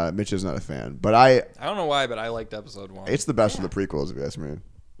 Mitch is not a fan, but I. I don't know why, but I liked episode 1. It's the best of the prequels, if you ask me.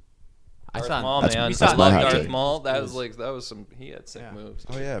 Darth saw Maul, that's- man. we saw I it love in 3D. Darth Maul. That was some. He had sick moves.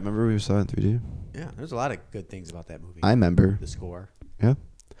 Oh yeah, remember we saw it in 3D? Yeah, there's a lot of good things about that movie. I remember. The score. Yeah.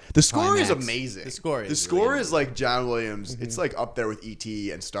 The score is Climax. amazing. The score The is score really is like John Williams. It's like up there with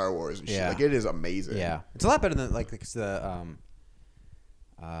E.T. and Star Wars and shit. Yeah. Like it is amazing. Yeah, it's a lot better than like the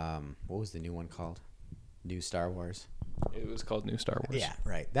what was the new one called? New Star Wars. It was called New Star Wars. Yeah,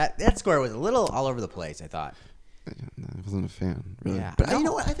 right. That score was a little all over the place, I thought. I wasn't a fan, really. Yeah. But you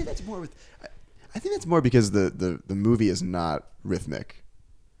know what? I think that's more with. I think that's more because the movie is not rhythmic.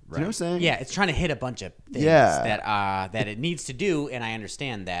 You know what I'm saying? Yeah, it's trying to hit a bunch of things Yeah. that it needs to do, and I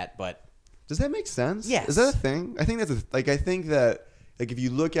understand that, but Does that make sense? Yes. Is that a thing? I think that's I think that if you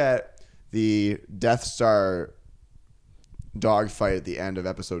look at the Death Star dogfight at the end of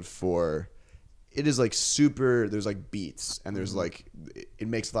Episode 4, it is like super. There's like beats, and there's like it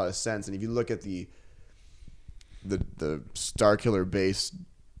makes a lot of sense. And if you look at the Starkiller base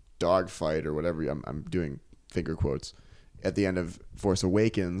dogfight or whatever, I'm doing finger quotes at the end of Force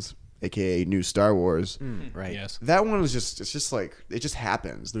Awakens, aka New Star Wars. right. Yes. That one was it's just like it just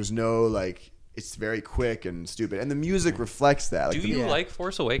happens. There's no like it's very quick and stupid, and the music reflects that. Like Do you like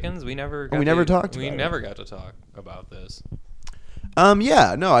Force Awakens? We never. we never talked We about it. never got to talk about this.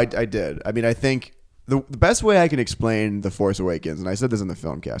 Yeah, no, I did. I mean, I think the best way I can explain The Force Awakens, and I said this in the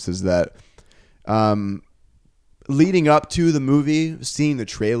Filmcast, is that leading up to the movie, seeing the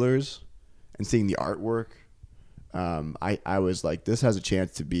trailers and seeing the artwork, I was like, this has a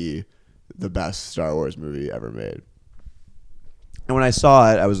chance to be the best Star Wars movie ever made. And when I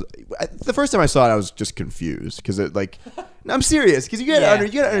saw it, the first time I saw it, I was just confused because it like, I'm serious because you gotta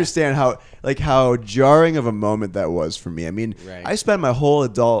understand how like how jarring of a moment that was for me. I mean, Right. I've spent my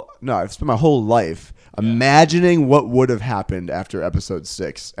whole life imagining what would have happened after episode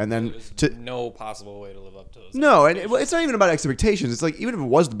 6, and then There's no possible way to live up to those. no, and it's not even about expectations. It's like even if it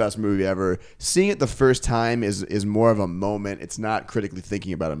was the best movie ever, seeing it the first time is more of a moment. It's not critically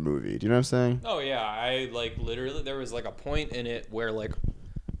thinking about a movie. Do you know what I'm saying? Oh yeah, I like literally there was like a point in it where like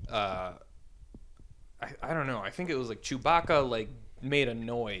I don't know, I think it was like Chewbacca like made a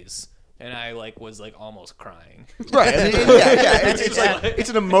noise and I like was like almost crying. Right. I mean, yeah. It's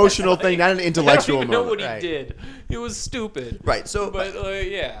an emotional thing, not an intellectual I don't even know moment. what Right. he did. It was stupid. Right. So, But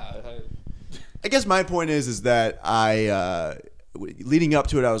yeah. I guess my point is that leading up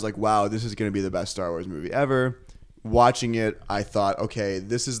to it, I was like, wow, this is going to be the best Star Wars movie ever. Watching it, I thought, okay,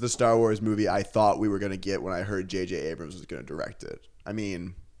 this is the Star Wars movie I thought we were going to get when I heard J.J. Abrams was going to direct it. I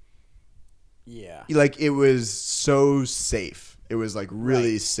mean, Yeah. like, it was so safe. It was, like,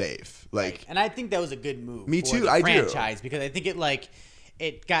 really safe. Like, Right. And I think that was a good move. Me for too, the I do. franchise because I think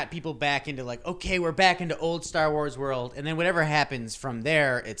it got people back into like, okay, we're back into old Star Wars world, and then whatever happens from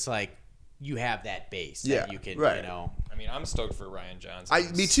there, it's like you have that base Yeah, that you can, right. you know. I mean, I'm stoked for Ryan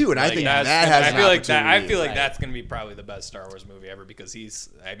Johnson. Me too, and I think that's- that has I an feel like that. I opportunity. feel like Right. that's gonna be probably the best Star Wars movie ever because he's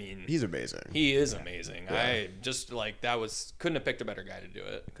amazing. He is amazing. I just like couldn't have picked a better guy to do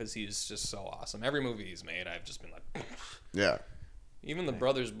it because he's just so awesome. Every movie he's made, I've just been like, Yeah. even the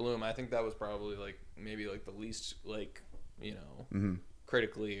Brothers Bloom. I think that was probably like maybe like the least like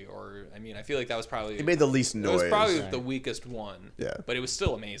critically or I mean I feel like that was probably It made the least it noise. was probably the weakest one. Yeah. but it was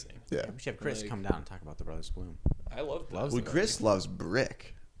still amazing. Yeah. We should have Chris Like- come down and talk about the Brothers Bloom. I love Loves Well, Chris loves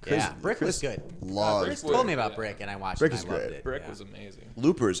Brick. Yeah, Brick was good. Loves Chris Brick. told me about Yeah. Brick, and I watched Brick it. is And I loved great. it. Brick yeah. was amazing.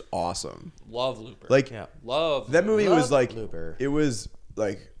 Looper's awesome. Love Looper. Like, Yeah. love that movie Love was like, Looper. it was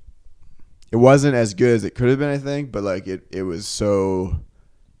like, it wasn't as good as it could have been, I think, but like it was so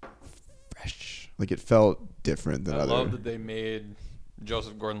fresh. Like it felt different than I other. love that they made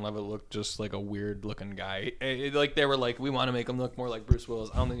Joseph Gordon-Levitt look just like a weird-looking guy. Like they were like, we want to make him look more like Bruce Willis.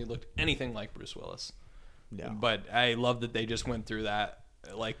 I don't think he looked anything like Bruce Willis. No. But I love that they just went through that.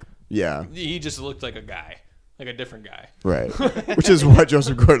 Like Yeah, he just looked like a guy, like a different guy. right. Which is what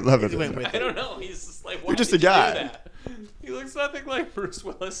Joseph Gordon-Levitt He went is. with I don't know. He's just like, why You're just did a you do guy. that? He looks nothing like Bruce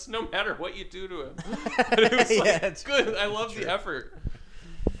Willis, no matter what you do to him. But it was like, Yeah, that's good. I love the effort.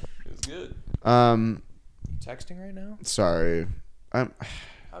 It was good. Texting right now? Sorry.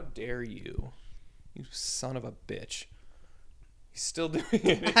 How dare you son of a bitch? He's still doing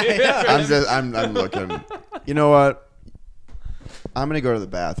it. I'm looking. You know what? I'm gonna go to the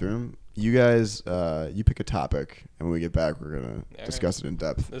bathroom. You guys, you pick a topic, and when we get back, we're gonna All discuss it in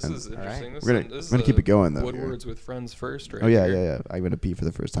depth. This And- is interesting. right. This We're is- gonna- this we're gonna is keep it going, though, Woodwards with friends first, right? Oh yeah, here. yeah. I'm gonna pee for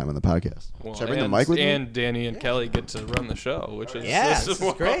the first time on the podcast. Well, Should I bring the and- mic with me? And Danny and Kelly get to run the show, which is Yeah, this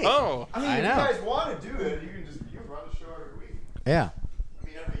is great. Oh, I know. want to do it, you can run the show every week. Yeah. I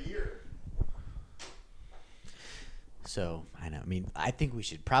mean, every year. So I know. I mean, I think we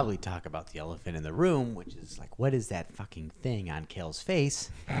should probably talk about the elephant in the room, which is like, what is that fucking thing on Kale's face?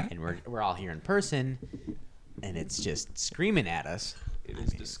 And we're all here in person, and it's just screaming at us. it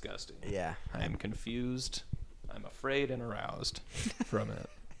is disgusting. Yeah. I am confused. I'm afraid and aroused from it.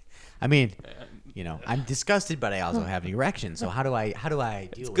 I mean, And you know, I'm disgusted, but I also have an erection. So how do I deal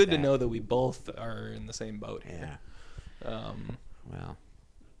it's with good that? to know that we both are in the same boat Yeah. here. Well.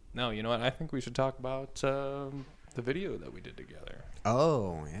 No, you know what? I think we should talk about the video that we did together.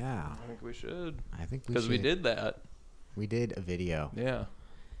 Oh yeah. I think we should I think we because we should. did that. We did a video. Yeah.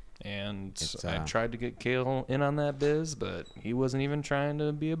 And It's, I tried to get Kale in on that biz, but he wasn't even trying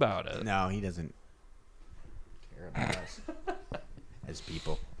to be about it. No, he doesn't care about us as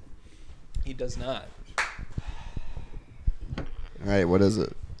people. He does not. All right, what is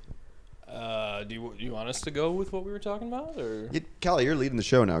it? Do you want us to go with what we were talking about, or? Kelly, you're leading the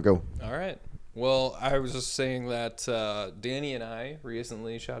show now. Go. All right. Well, I was just saying that Danny and I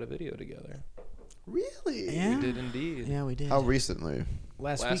recently shot a video together. Really? Yeah. We did indeed. Yeah, we did. How recently?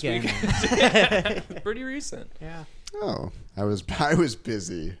 Last Last weekend. weekend. Pretty recent. Yeah. Oh, I was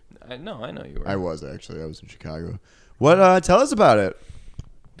busy. I know you were. I was actually. I was in Chicago. What? Tell us about it,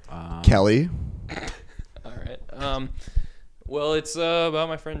 Kelly. All right. Well, it's about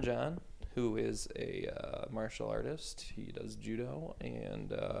my friend John, who is a martial artist. He does judo,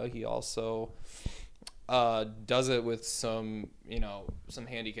 and he also does it with some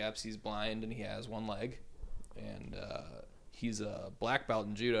handicaps. He's blind, and he has one leg, and he's a black belt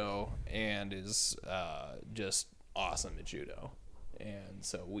in judo, and is just awesome at judo. And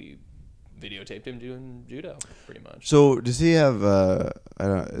so we videotaped him doing judo, pretty much. So does he have?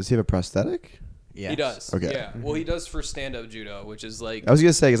 Does he have a prosthetic? Yes. He does. Okay. Yeah. Well, he does for stand-up judo, which is like. I was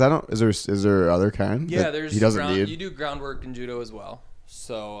gonna say because I don't. Is there other kind? Yeah, that there's he doesn't need. You do groundwork in judo as well.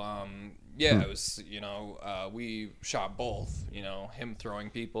 So it was we shot both. Him throwing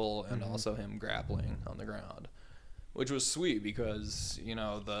people and also him grappling on the ground, which was sweet because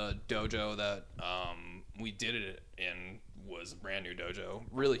the dojo that we did it in was a brand new dojo,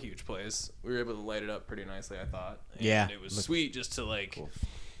 really huge place. We were able to light it up pretty nicely, I thought. And Yeah. it was sweet just to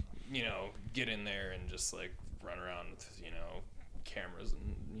get in there and just like run around with cameras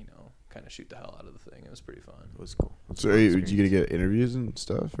and kind of shoot the hell out of the thing. It was pretty fun. It was cool. So are you gonna get interviews and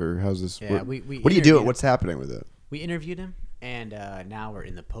stuff, or how's this? Yeah, what, we what do you do? interviewed- What's happening with it? We interviewed him, and now we're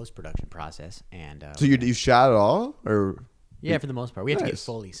in the post-production process. And So you shot it all, or yeah, for the most part, we have to get Nice.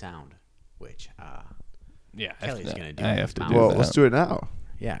 Foley sound, which Yeah, Kelly's gonna do. I have to Wow. do well, that. let's do it now.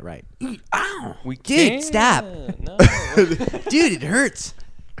 Yeah, right. Ow! We Dude, can't. stop. No. Dude, it hurts.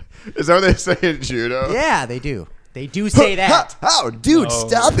 Is that what they say in judo? Yeah, they do. They do say that. How, dude? No,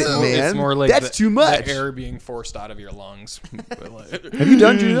 Stop it, no, man. It's more like that's too much. The air being forced out of your lungs. Have you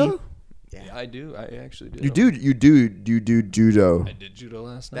done judo? Yeah, I do. I actually do. You do judo I did judo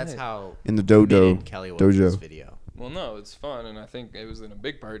last night. That's how in the committed dojo. Kelly was in this video. Well, no, it's fun, and I think it was in a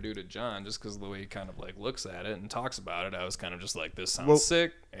big part due to John, just because of the way he kind of like looks at it and talks about it. I was kind of just like, this sounds Well-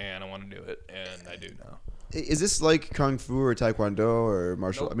 sick, and I want to do it, and I do now. Is this like kung fu or taekwondo or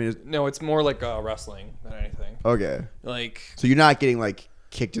martial? I mean, No, it's more like wrestling than anything. okay. Like, So you're not getting like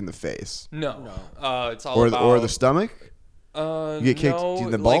kicked in the face no, it's all or about the stomach. You get kicked no,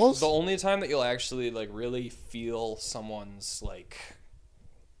 in the like, balls? the only time that you'll actually like really feel someone's like,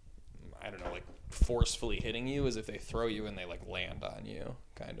 I don't know, like forcefully hitting you is if they throw you and they like land on you,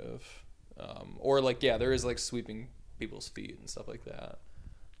 kind of, or like there is like sweeping people's feet and stuff like that.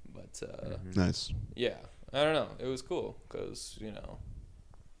 But Nice. yeah, I don't know. It was cool because I mean,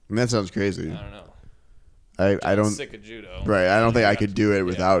 that sounds crazy. I don't know. I I'm don't. sick of judo. Right. I don't think I You could have do to- it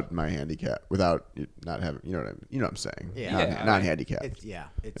without my handicap, without not having. You know what I mean? You know what I'm saying? Yeah. Not, Yeah, not I- handicapped. It's Yeah.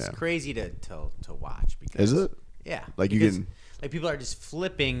 crazy to watch because Is it? Yeah, Like you because, can- like people are just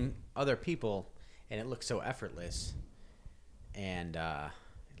flipping other people, and it looks so effortless, and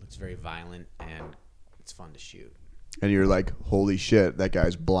it looks very violent, and it's fun to shoot. And you're like, holy shit, that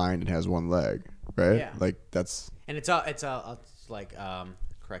guy's blind and has one leg, right? Yeah. Like that's. And it's like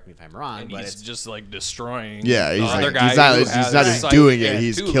correct me if I'm wrong, And but he's it's just like destroying. Yeah, he's the like- other he's guy not- who he's has not just sight doing it, and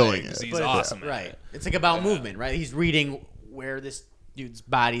he's 2 killing legs. it. He's but it's- awesome. at right? it. It's like about movement, right? He's reading where this dude's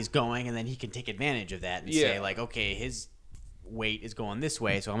body's going, and then he can take advantage of that and say Yeah. like, okay, his weight is going this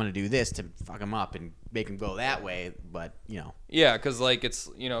way, so I'm going to do this to fuck him up and make him go that way. But Yeah, because like it's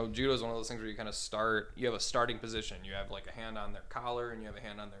judo is one of those things where you kind of start. You have a starting position. You have like a hand on their collar and you have a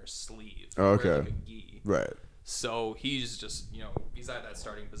hand on their sleeve. Oh, okay. Or like a gi. Right. So he's just he's at that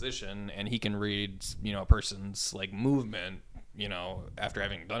starting position and he can read a person's like movement. After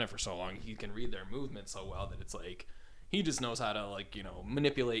having done it for so long, he can read their movement so well that it's like he just knows how to like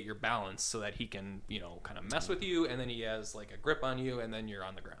manipulate your balance so that he can kind of mess with you, and then he has like a grip on you, and then you're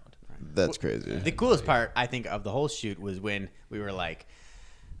on the ground. That's crazy. the coolest part, I think, of the whole shoot was when we were like,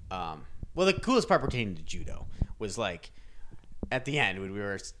 the coolest part pertaining to judo was like at the end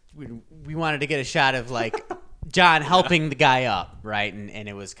when we wanted to get a shot of like John helping the guy up, right? And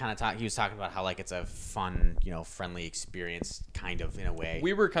it was kind of he was talking about how like it's a fun, friendly experience, kind of in a way.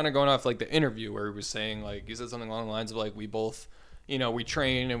 We were kind of going off like the interview where he was saying like he said something along the lines of like we both we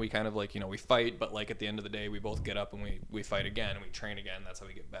train and we kind of like we fight, but like at the end of the day we both get up and we fight again and we train again. That's how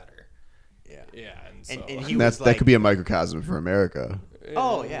we get better. Yeah. And so And he That's was like, that could be a microcosm for America.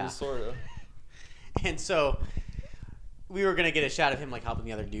 Oh, yeah. sort of. And so we were gonna get a shot of him like helping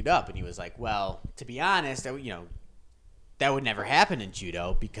the other dude up, and he was like, "Well, to be honest, that would never happen in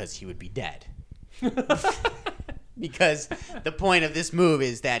judo because he would be dead." Because the point of this move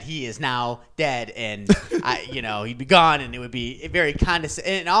is that he is now dead, and he'd be gone, and it would be very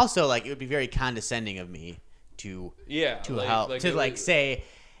condescending, and also like it would be very condescending of me to help say.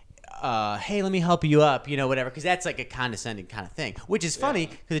 Hey, let me help you up, whatever, because that's like a condescending kind of thing, which is funny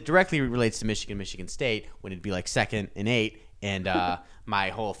because it directly relates to Michigan State when it'd be like 2nd and 8, and my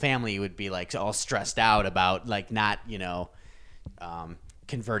whole family would be like all stressed out about like not,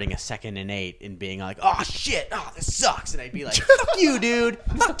 converting a 2nd and 8 and being like, oh shit, oh this sucks, and I'd be like, fuck you, dude,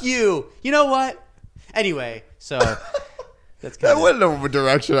 fuck you. You know what? Anyway, so that's kind That went in a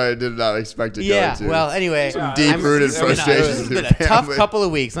direction I did not expect to go to. well, anyway, Some deep-rooted frustrations It's in been your a tough family. couple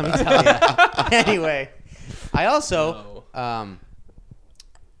of weeks, let me tell you. Anyway, I also, I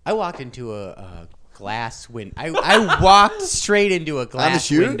walked into a glass window. I walked straight into a glass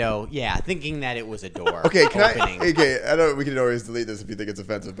shoot? window, thinking that it was a door. Okay, can opening. I know we can always delete this if you think it's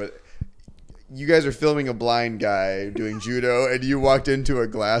offensive, but you guys are filming a blind guy doing judo, and you walked into a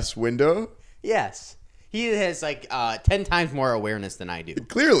glass window? Yes. He has like 10 times more awareness than I do.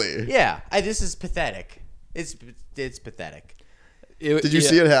 Clearly. Yeah. This is pathetic. It's pathetic. Did you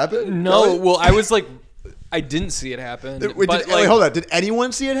see it happen? No. Kelly? Well, I was like, I didn't see it happen. Wait, hold on. Did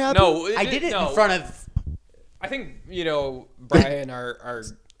anyone see it happen? No, I did it in front of. I think Brian,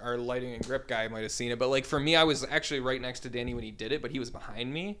 our lighting and grip guy, might have seen it, but like for me, I was actually right next to Danny when he did it, but he was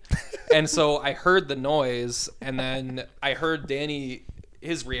behind me, and so I heard the noise, and then I heard Danny.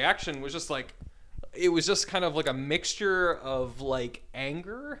 His reaction was just like, it was just kind of like a mixture of like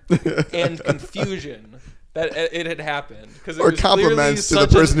anger and confusion that it had happened. Or compliments to the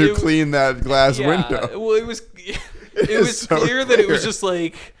person who cleaned that glass window. Well, it was so clear that it was just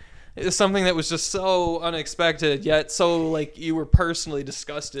like something that was just so unexpected, yet so like you were personally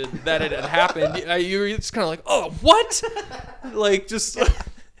disgusted that it had happened. You were just kind of like, oh, what? Like just.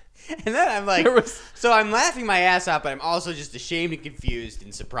 And then I'm like, so I'm laughing my ass off, but I'm also just ashamed and confused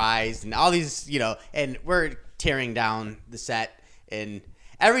and surprised and all these, and we're tearing down the set. And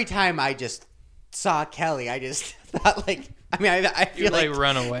every time I just saw Kelly, I just thought like, I feel like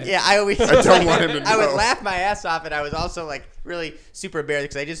run away. Yeah, I don't want him to know. I would laugh my ass off, and I was also like really super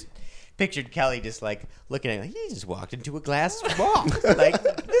embarrassed because I just pictured Kelly just like looking at me, like, he just walked into a glass wall. Like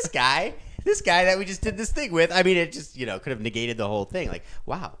this guy that we just did this thing with. I mean, it just could have negated the whole thing. Like,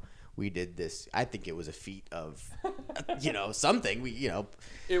 wow. We did this. I think it was a feat of, something.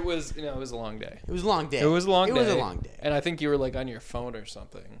 It was, it was a long day. It was a long day. It was a long day. And I think you were like on your phone or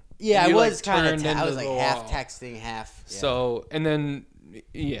something. Yeah, I was kind of. I was like half texting, half. Yeah. So, and then,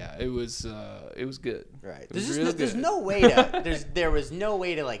 it was good. Right. There's no way to. There was no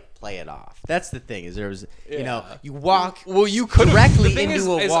way to like play it off. That's the thing. Is there was you walk. Well, you could directly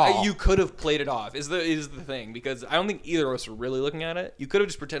into a wall. You could have played it off. Is the thing, because I don't think either of us were really looking at it. You could have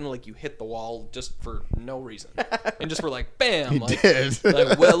just pretended like you hit the wall just for no reason, and just were like, bam, did.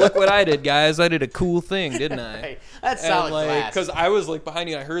 Like, well, look what I did, guys. I did a cool thing, didn't I? Right. That's solid glass. Because I was like behind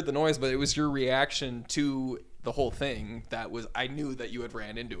you, and I heard the noise, but it was your reaction to the whole thing that was, I knew that you had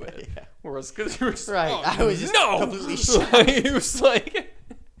ran into it. Yeah. Whereas, because you were just, right, oh, I was just completely shocked. It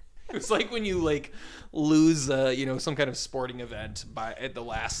was like when you like lose, some kind of sporting event at the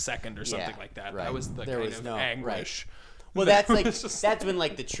last second or something like that. Right. That was the kind of anguish. Right. Well, that's when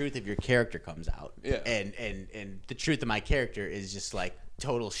like the truth of your character comes out. Yeah. And the truth of my character is just like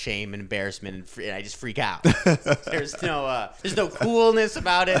total shame and embarrassment, and I just freak out. There's no coolness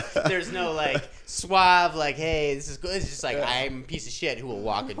about it. There's no like suave like, hey, this is good. It's just like, I'm a piece of shit who will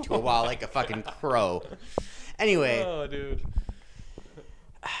walk into a wall like a fucking crow. Anyway. Oh, dude.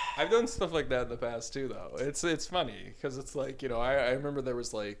 I've done stuff like that in the past too, though. It's funny because it's like, I remember there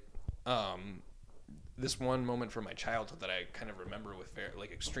was like this one moment from my childhood that I kind of remember with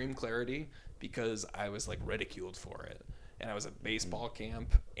like extreme clarity because I was like ridiculed for it. And I was at baseball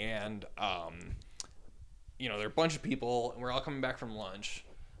camp, and there were a bunch of people, and we're all coming back from lunch.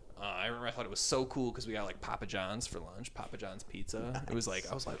 I remember I thought it was so cool because we got like Papa John's for lunch, Papa John's pizza. Nice. It was like,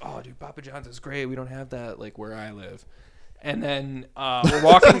 I was like, oh, dude, Papa John's is great. We don't have that like where I live. And then we're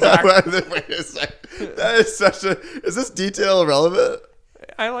walking back. Wait a second. That is such a. Is this detail irrelevant?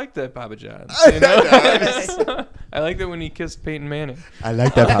 I like that Papa John's. I like that when he kissed Peyton Manning. I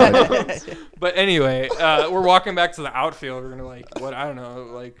like that Papa John's. But anyway, we're walking back to the outfield. We're gonna like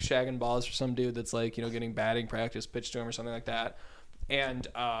shagging balls for some dude that's like getting batting practice pitched to him or something like that. And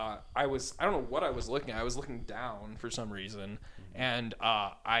I don't know what I was looking at. I was looking down for some reason, and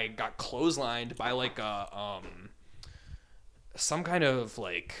I got clotheslined by like a some kind of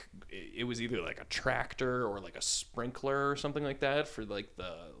like, it was either like a tractor or like a sprinkler or something like that for like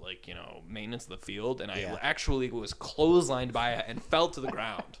the maintenance of the field, and I actually was clotheslined by it and fell to the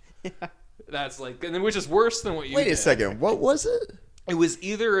ground. That's like, and then which is worse than what you did. Wait a second, what was it? It was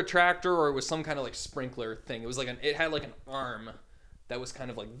either a tractor or it was some kind of like sprinkler thing. It was like it had like an arm that was kind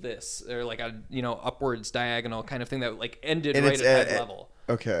of like this, or like a upwards diagonal kind of thing that like ended right at head level.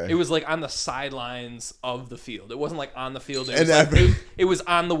 Okay. It was like on the sidelines of the field. It wasn't like on the field. It was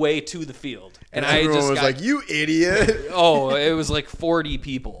on the way to the field. And everyone was like, "You idiot!" Oh, it was like 40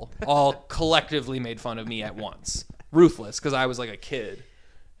 people all collectively made fun of me at once, ruthless, because I was like a kid.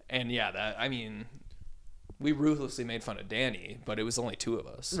 And we ruthlessly made fun of Danny, but it was only two of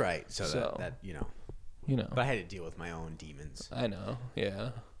us. Right. So that. But I had to deal with my own demons. I know.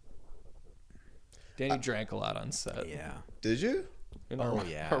 Yeah. Danny drank a lot on set. Yeah. Did you? Our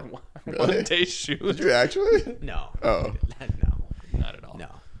really? One day shoot. Did you actually? No. Oh. No. Not at all. No.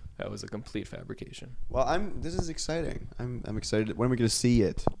 That was a complete fabrication. Well, this is exciting. I'm excited. When are we going to see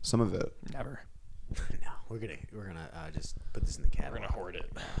it? Some of it. Never. No. We're gonna just put this in the catalog. We're gonna hoard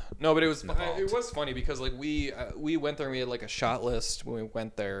it. No, but it was funny because like we went there and we had like a shot list when we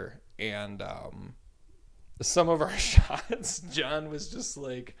went there, and some of our shots, John was just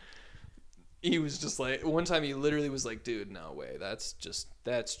like, one time he literally was like, dude, no way, that's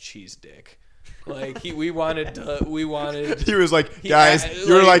cheese dick. Like he wanted. He was like, guys,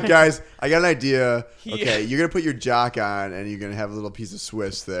 guys, I got an idea. Okay, you're gonna put your jock on, and you're gonna have a little piece of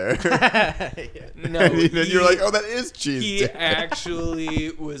Swiss there. No, and then you're like, oh, that is cheese. He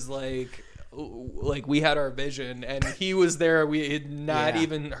actually was like we had our vision, and he was there. We had not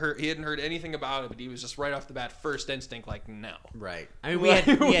even heard. He hadn't heard anything about it, but he was just right off the bat, first instinct, like, no. Right. I mean,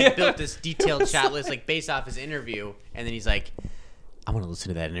 we had built this detailed shot list like based off his interview, and then he's like, I want to listen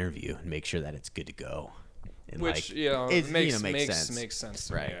to that interview and make sure that it's good to go. And which makes sense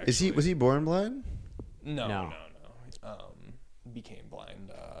to right. me, actually. Was he born blind? No. Became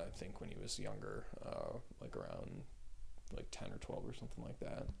blind, I think, when he was younger, like around like 10 or 12 or something like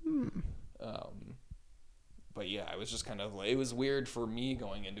that. But yeah, I was just kind of like, it was weird for me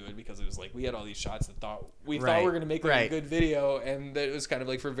going into it because it was like we had all these shots that thought we were going to make like a good video, and that it was kind of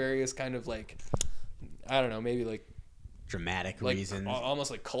like for various kind of like, I don't know, maybe like dramatic like reasons, almost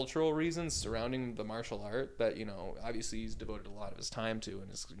like cultural reasons surrounding the martial art that, you know, obviously he's devoted a lot of his time to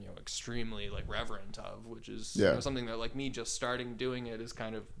and is, you know, extremely like reverent of, which is you know, something that like me just starting doing it has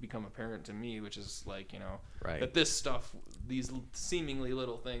kind of become apparent to me, which is like, you know, that this stuff, these seemingly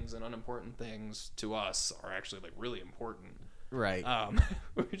little things and unimportant things to us are actually like really important. Right.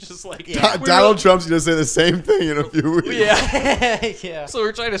 We're just like Donald Trump's gonna say the same thing in a few weeks. Yeah. So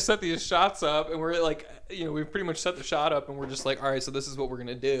we're trying to set these shots up, and we're like, you know, we've pretty much set the shot up, and we're just like, all right, so this is what we're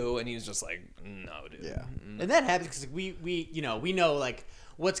gonna do, and he's just like, no, dude. Yeah. And that happens because we know like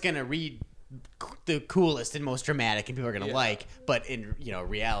what's gonna read the coolest and most dramatic, and people are gonna like. But in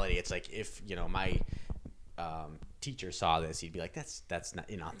reality, it's like if my teacher saw this, he'd be like, that's not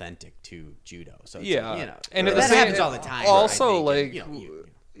inauthentic to judo. So it's, and that happens all the time. Also, like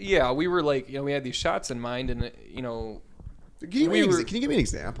we were like, we had these shots in mind, and can you give me an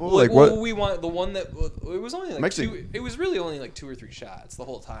example? Like what we want the one that it was only like it was really only like 2 or 3 shots the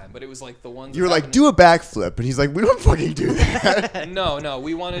whole time, but it was like the ones you were like, do a backflip, and he's like, we don't fucking do that. No,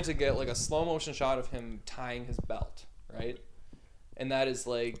 we wanted to get like a slow motion shot of him tying his belt, right? And that is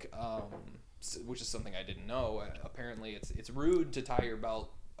like which is something I didn't know. Apparently, it's rude to tie your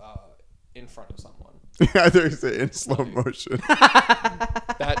belt in front of someone. I thought you said in slow motion.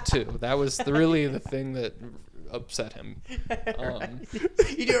 That too. That was really the thing that upset him.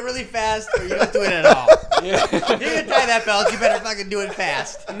 You do it really fast, or you don't do it at all. Yeah. If you're gonna tie that belt, you better fucking do it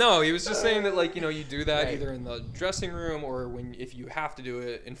fast. No, he was just saying that, like, you do that either in the dressing room or if you have to do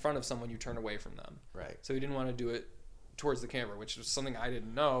it in front of someone, you turn away from them. Right. So he didn't want to do it towards the camera, which was something I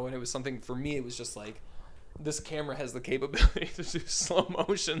didn't know, and it was something for me. It was just like, this camera has the capability to do slow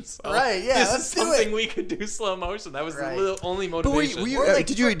motion. So this is something we could do slow motion. That was the only motivation. But were you,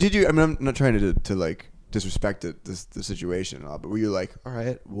 did you? I mean, I'm not trying to like disrespect the situation at all, but were you like, all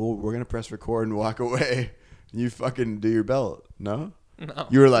right, well, we're gonna press record and walk away, and you fucking do your belt? No.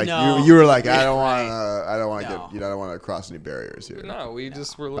 You were like, you were like, I don't want to cross any barriers here. No, we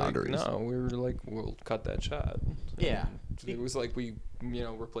just were like, we were like, we'll cut that shot. Yeah. It was like we,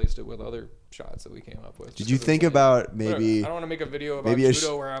 replaced it with other shots that we came up with. Did you think about maybe? I don't want to make a video about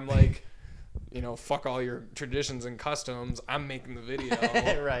judo where I'm like, fuck all your traditions and customs. I'm making the video.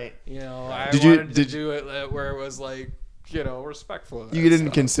 Right. I wanted to do it where it was like, respectful. You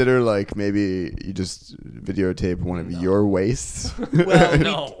didn't consider like maybe you just videotape one of your waists? Well,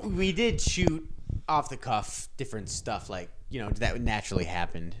 no. We did shoot off the cuff different stuff like, that would naturally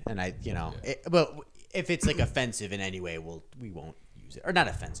happen. And but if it's like offensive in any way, we won't use it. Or not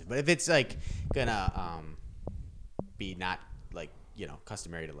offensive, but if it's like gonna be not like,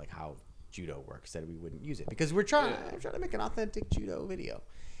 customary to like how judo works, that we wouldn't use it because we're trying to make an authentic judo video.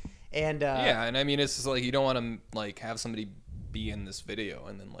 And and I mean, it's just like you don't want to like have somebody be in this video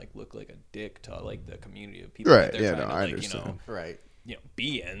and then like look like a dick to like the community of people that they're trying to, I like, understand.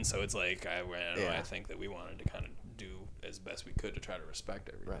 Be in. So it's like I think that we wanted to kind of do as best we could to try to respect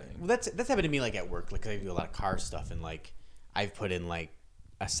everything. Right. Well, that's happened to me like at work. Like I do a lot of car stuff, and like I've put in like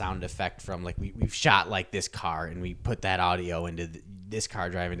a sound effect from like we've shot like this car, and we put that audio into this car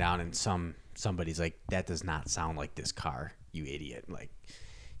driving down, and somebody's like, that does not sound like this car, you idiot. Like.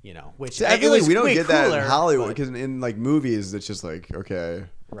 Which I feel like we don't get that in Hollywood because in like movies it's just like, okay,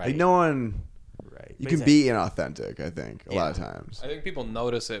 like no one, you can be inauthentic. I think a lot of times. I think people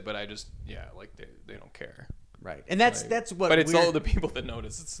notice it, but I just like they don't care. Right, and that's what. But it's we're- all the people that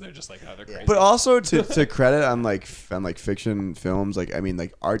notice. They're just like, oh, they're crazy. But also to credit on like fiction films, like I mean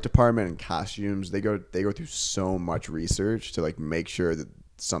like art department and costumes, they go through so much research to like make sure that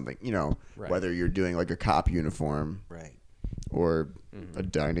something, Right. whether you're doing like a cop uniform right. or a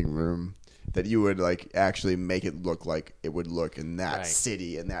dining room, that you would like actually make it look like it would look in that Right.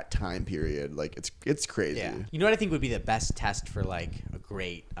 city in that time period. Like it's crazy. Yeah. You know what I think would be the best test for like a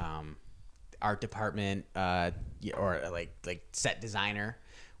great art department or like set designer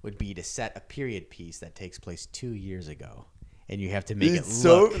would be to set a period piece that takes place 2 years ago, and you have to make it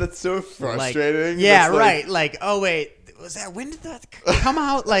look that's so like, frustrating. yeah, That's like- right. Like, oh wait, was that when did that come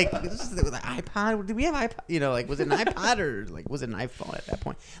out? Like, this is the iPod. Did we have iPod? Like, was it an iPod or like was it an iPhone at that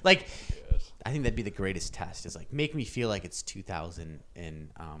point? Like, I think that'd be the greatest test. Is like make me feel like it's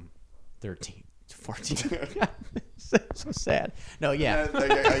 2013, 14. so sad. No, yeah.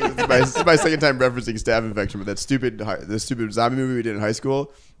 This is my second time referencing Staph Infection, but the stupid zombie movie we did in high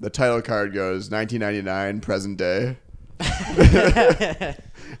school. The title card goes 1999 present day.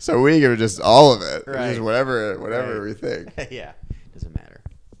 So we give just all of it, Right. just whatever Right. we think. Yeah, doesn't matter.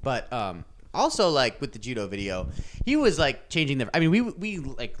 But also like with the judo video, he was like changing the. I mean, we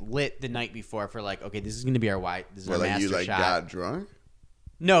like lit the night before for like, okay, this is gonna be our this is Where our like master you like shot. got drunk.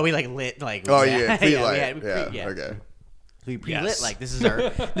 No, we like lit like. Oh yeah, pre-light. we had- Okay. We pre-lit Yes. like this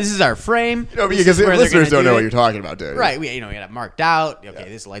is our frame. No, This because is where they're listeners gonna don't know do what it. you're talking about, dude. Right, we got it marked out. Okay, Yeah.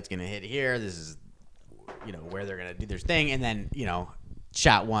 this light's gonna hit here. This is, where they're gonna do their thing, and then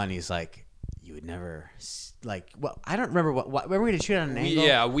shot one. He's like, you would never well, I don't remember what were we gonna shoot on an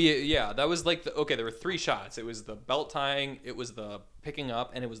angle? Yeah, that was like there were 3 shots. It was the belt tying, it was the picking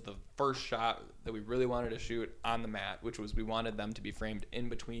up, and it was the first shot that we really wanted to shoot on the mat, which was we wanted them to be framed in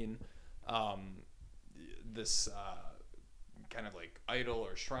between this kind of like idol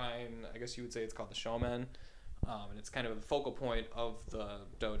or shrine, I guess you would say. It's called the Showman, and it's kind of the focal point of the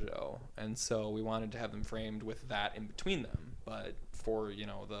dojo, and so we wanted to have them framed with that in between them. But for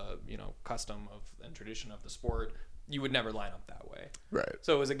the custom of and tradition of the sport, you would never line up that way. Right.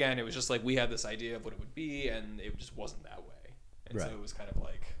 So it was just like we had this idea of what it would be, and it just wasn't that way. And Right. so it was kind of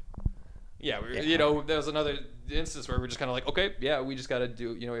like, there was another instance where we're just kind of like, okay, yeah, we just got to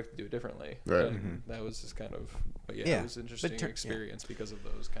do, we have to do it differently. Right. And that was just kind of, but Yeah. it was an interesting experience because of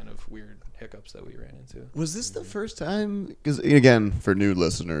those kind of weird hiccups that we ran into. Was this the first time? Because again, for new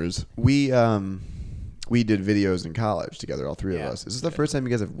listeners, we did videos in college together, all three of Yeah. us. Is this the first time you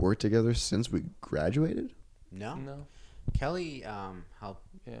guys have worked together since we graduated? No. No. Kelly Yeah.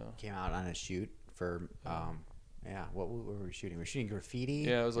 came out on a shoot for what were we shooting? We were shooting graffiti.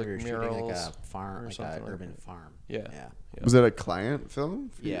 Yeah, it was like we were shooting like murals a farm, or like something an like urban that. farm. Yeah. Yeah. Yeah. Was that a client film?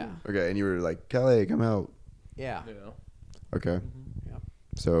 for you? Yeah. Okay, and you were like, Kelly, come out. Yeah. Yeah. Okay. Yeah.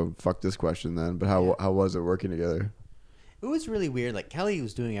 So fuck this question then. But how was it working together? It was really weird. Like Kelly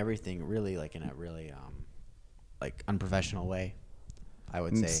was doing everything really like in a really like unprofessional way, I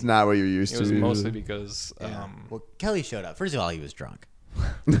would say. It's not what you're used It to. was mostly because, Well, Kelly showed up. First of all, he was drunk.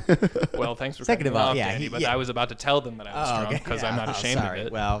 well, thanks for Second cutting of me all, off, yeah, Danny, he- but yeah. I was about to tell them that I was drunk because I'm not ashamed sorry. of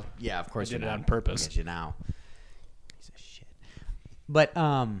it. Well, yeah, of course I did you're it not. on purpose. Look at you now. Piece of shit. But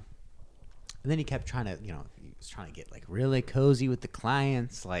and then he kept trying to, he was trying to get like really cozy with the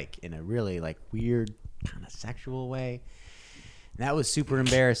clients, like in a really like weird kind of sexual way. And that was super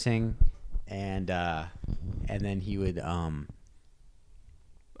embarrassing. And then he would I'm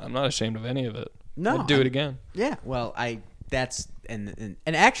not ashamed of any of it. No, I'd do it again. yeah. Well, and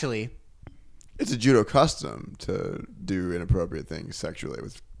actually. It's a judo custom to do inappropriate things sexually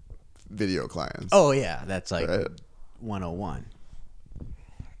with video clients. Oh yeah, that's like Right. 101.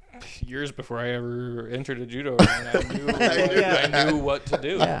 Years before I ever entered a judo ring, I knew what to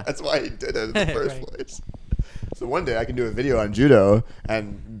do. Yeah. That's why he did it in the first Right. place. So one day I can do a video on judo,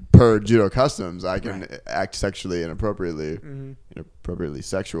 and per judo customs, I can act sexually inappropriately, inappropriately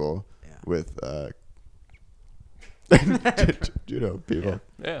sexual Yeah. with judo people.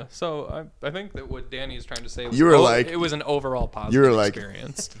 Yeah, so I think that what Danny is trying to say was You were like- it was an overall positive You were like,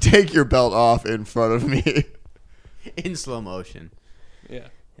 experience. take your belt off in front of me. In slow motion. Yeah.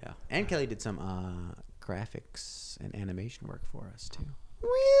 Yeah. And Kelly did some graphics and animation work for us too.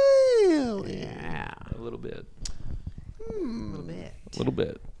 Really? Yeah. A little bit. A little bit. A little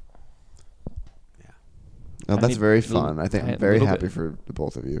bit. Yeah. Oh, that's need very a little- fun. I think I I'm had a very little happy bit. for the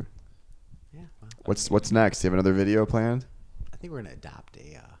both of you. Yeah. Well, What's next? Do you have another video planned? I think we're gonna adopt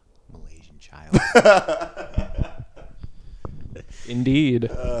a Malaysian child. Indeed.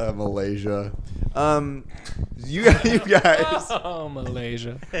 Malaysia. You guys. Oh,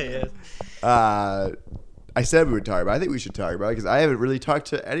 Malaysia. I said we would talk about it. I think we should talk about it because I haven't really talked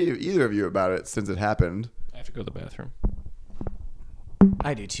to either of you about it since it happened. I have to go to the bathroom.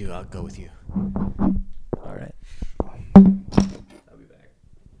 I do too. I'll go with you. All right. I'll be back.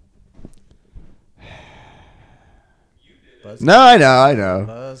 Buzz, No, I know.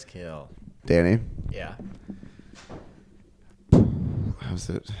 Buzzkill. Danny, Yeah. how's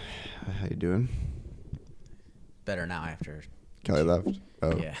it? How you doing? Better now after. Kelly left.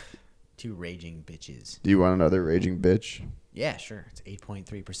 Oh, Yeah. 2 raging bitches. do you want another raging bitch? Yeah, sure. It's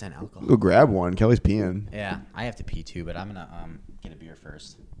 8.3% alcohol. Go grab one. Kelly's peeing. Yeah, I have to pee too, but I'm gonna get a beer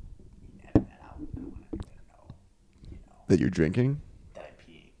first. Edit that out. I don't want everybody to know. That you're drinking? That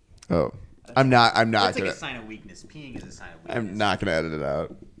I'm peeing. Oh, I'm not That's like gonna. a sign of weakness. Peeing is a sign of weakness. I'm not gonna edit it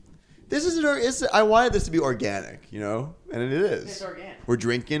out. This is I wanted this to be organic, and it is. It's organic. We're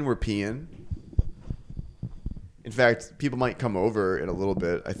drinking. We're peeing. In fact, people might come over in a little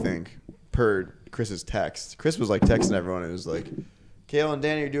bit. I think per Chris's text. Chris was like texting everyone. And it was like, "Kale and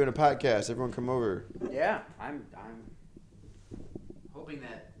Danny are doing a podcast. Everyone come over." Yeah, I'm hoping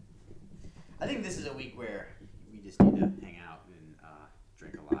that. I think this is a week where we just need to hang out and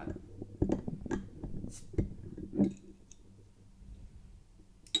drink a lot.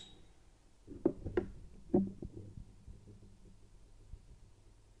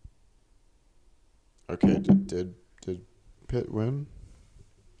 Okay. Did Pitt win?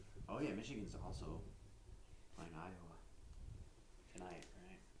 Oh yeah, Michigan's also playing Iowa tonight,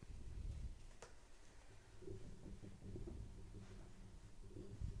 right?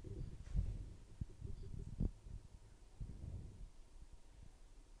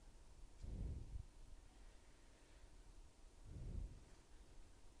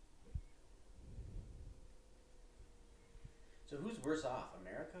 So who's worse off,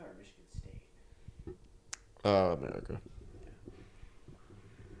 America or Michigan State? America.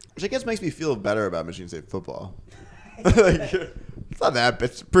 Which I guess makes me feel better about Michigan State football. Like, it's not that,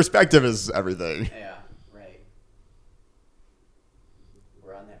 but perspective is everything. Yeah, right.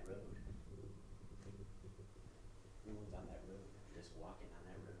 We're on that road. Everyone's on that road. Just walking on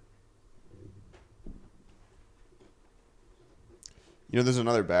that road. There's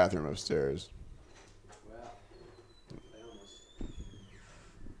another bathroom upstairs. Well, they almost.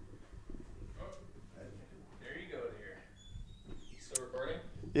 There you go, dear. Still recording?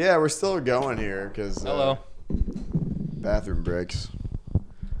 Yeah, we're still going here because Hello. bathroom breaks.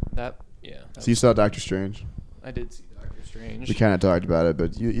 Yeah. So you saw Doctor Strange? I did see Doctor Strange. We kind of talked about it,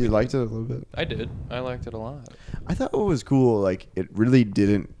 but you liked it a little bit. I did. I liked it a lot. I thought what was cool, like it really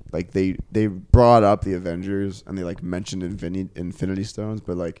didn't like they brought up the Avengers and they like mentioned Infinity Stones,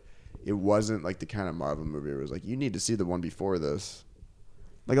 but like it wasn't like the kind of Marvel movie where it was like you need to see the one before this.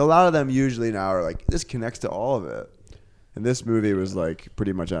 Like a lot of them usually now are like this connects to all of it, and this movie was like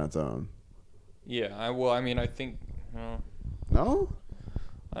pretty much on its own. Yeah. I think. Well, No.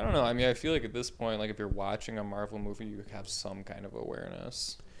 I don't know. I mean, I feel like at this point, like if you're watching a Marvel movie, you have some kind of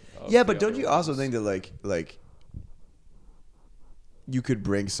awareness. Yeah, but don't you also think that like you could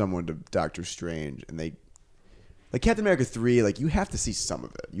bring someone to Doctor Strange and they like Captain America 3, like you have to see some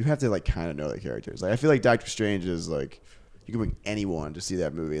of it. You have to like kind of know the characters. Like I feel like Doctor Strange is like you can bring anyone to see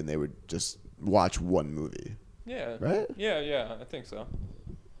that movie and they would just watch one movie. Yeah. Right? Yeah, I think so.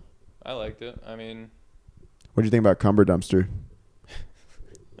 I liked it. I mean, What do you think about Cumber Dumpster?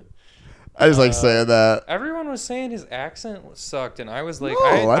 I just like saying that. everyone was saying his accent sucked, and I was like, No,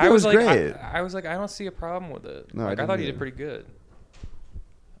 I thought it was like, great. I was like, I don't see a problem with it. No, I like, I didn't thought he either. did pretty good.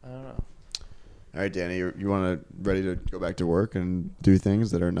 I don't know. All right, Danny, you want to ready to go back to work and do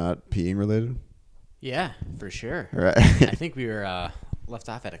things that are not peeing related? Yeah, for sure. All right. I think we were left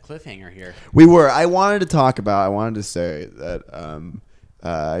off at a cliffhanger here. We were. I wanted to say that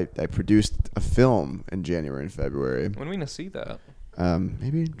I produced a film in January and February. When are we gonna see that?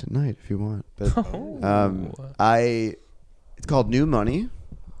 Maybe tonight if you want. But Oh. it's called New Money.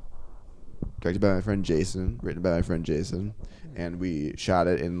 Directed by my friend Jason, written by my friend Jason, and we shot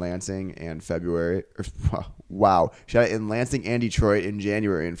it in Lansing and February. Shot it in Lansing and Detroit in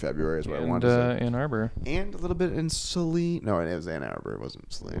January and February is what I wanted to say. Ann Arbor. And a little bit in Saline. No, it was Ann Arbor. It wasn't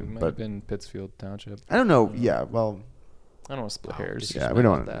It Saline. might But have been Pittsfield Township. I don't know. Yeah, well, I don't want to split hairs. yeah, we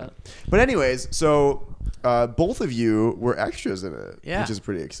don't want that. But anyways, so both of you were extras in it, Yeah. which is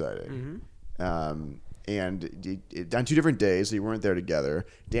pretty exciting. And on 2 different days, so you weren't there together.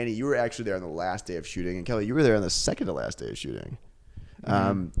 Danny, you were actually there on the last day of shooting, and Kelly, you were there on the second to last day of shooting.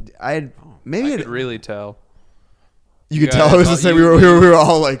 I could really tell. you could Yeah, tell it was the same. We were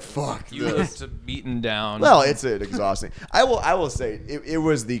all like, "Fuck You this." looked beaten down. Well, it's exhausting. I will say it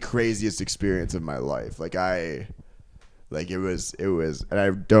was the craziest experience of my life. It was, and I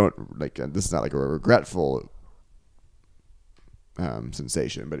don't like. This is not like a regretful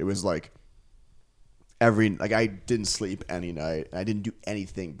sensation, but it was like I didn't sleep any night. I didn't do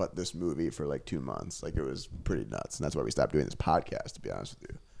anything but this movie for like 2 months. Like it was pretty nuts, and that's why we stopped doing this podcast. To be honest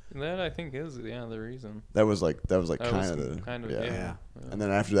with you. That I think is the reason. That was kind of yeah. And then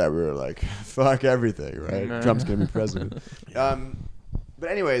after that, we were like, "Fuck everything, right? Nah. Trump's gonna be president." But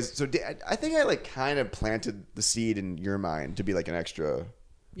anyways, so I think I like kind of planted the seed in your mind to be like an extra.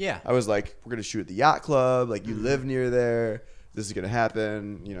 Yeah. I was like, "We're gonna shoot at the yacht club. Like you live near there. This is gonna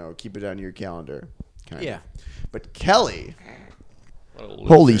happen. You know, keep it on your calendar." Kind Yeah. of. But Kelly. What a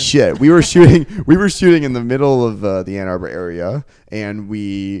Holy loser. shit! We were shooting in the middle of the Ann Arbor area, and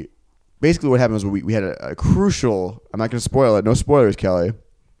we basically what happened was we had a crucial. I'm not going to spoil it. No spoilers, Kelly.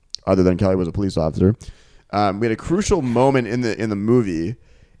 Other than Kelly was a police officer, we had a crucial moment in the movie,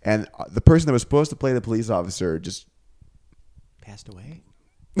 and the person that was supposed to play the police officer just Passed away.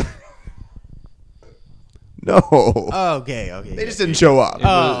 no. Oh, okay. They just didn't show up. It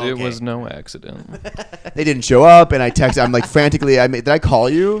okay. was no accident. They didn't show up, and I texted. I'm like frantically. Did I call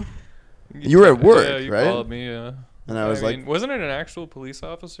you? You were at work, yeah, you right? called me, yeah. And I was like, wasn't it an actual police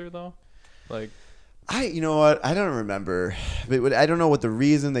officer though? Like, you know what? I don't remember. But I don't know what the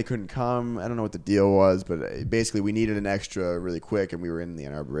reason they couldn't come. I don't know what the deal was, but basically we needed an extra really quick, and we were in the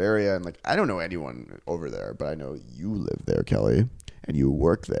Ann Arbor area, and like I don't know anyone over there, but I know you live there, Kelly, and you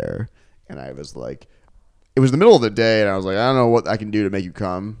work there, and I was like, it was the middle of the day, and I was like, I don't know what I can do to make you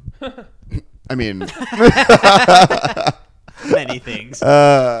come. I mean, Many things.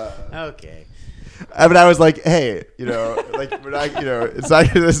 Okay. but I was like, hey, you know, like we're not, you know, it's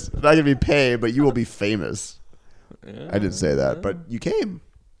not gonna be paid, but you will be famous. yeah, I didn't say that, but you came.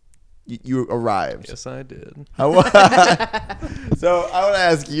 You arrived. yes, I did. So I want to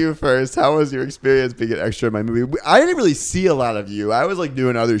ask you first. How was your experience being an extra in my movie? I didn't really see a lot of you. I was like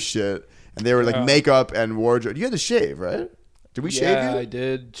doing other shit, and they were like makeup and wardrobe. You had to shave, right? Did we shave Yeah, you? I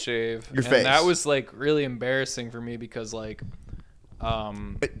did shave. Your and face. that was like really embarrassing for me because like,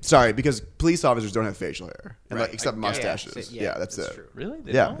 Sorry, because police officers don't have facial hair, and Right. like, except mustaches. Yeah, Yeah, that's that's it. true. really?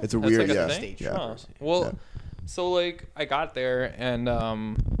 They Yeah, don't? it's a That's weird- like yeah. thing? Yeah. Huh. Well, Yeah. so like I got there and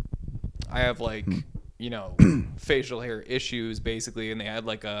I have like you know facial hair issues basically, and they had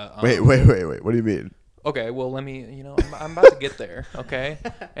like a Wait. What do you mean? Okay, well let me I'm about to get there, okay?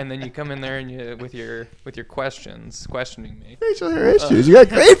 And then you come in there and you with your questioning me. Facial hair issues. You got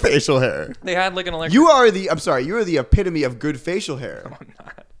great facial hair. They had like an electric. You are the. I'm sorry. You are the epitome of good facial hair, I'm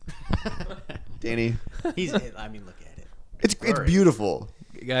not. Danny. I mean, look at it. It's Sorry. beautiful.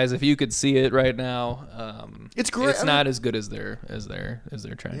 Guys, if you could see it right now, It's great. It's not as good as they're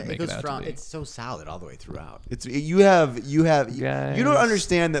trying to It make goes it out from, to be. it's so solid all the way throughout. It's you don't Guys.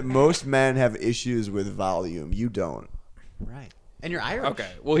 understand that most men have issues with volume. You don't. Right. And you're Irish. Okay.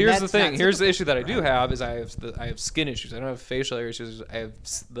 Well, And here's the that's thing. not Here's the typical, issue that I do right? have is I have skin issues. I don't have facial hair issues. I have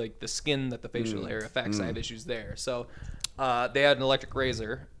like the skin that the facial hair affects. I have issues there. So, they had an electric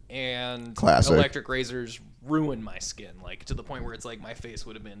razor, and Classic. electric razors ruin my skin, like to the point where it's like my face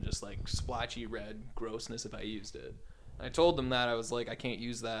would have been just like splotchy red grossness if I used it. And I told them that I was like, I can't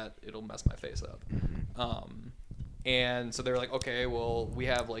use that. It'll mess my face up. And so they were like, okay, well, we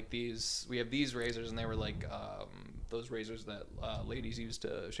have these razors, and they were like those razors that ladies use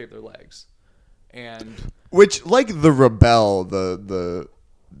to shave their legs. And Which, like the Rebel, the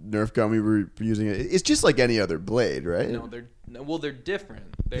Nerf gun we were using, it's just like any other blade, right? no, they're different.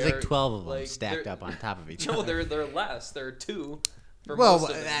 There's like 12 of them like, stacked they're- up on top of each No, other. they're less. There are 2. For Well, most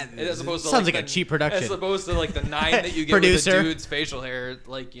of them. that as opposed to sounds like like a the- cheap production. As opposed to like the 9 that you get Producer. with a dude's facial hair,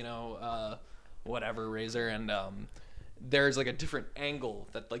 like whatever razor, and there's like a different angle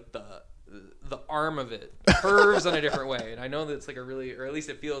that like the arm of it curves in a different way. And I know that it's like a really, or at least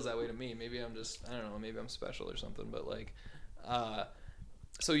it feels that way to me. Maybe I'm just, I don't know, maybe I'm special or something. But like,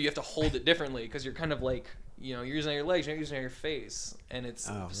 so you have to hold it differently because you're kind of like, you're using it on your legs, you're not using it on your face, and it's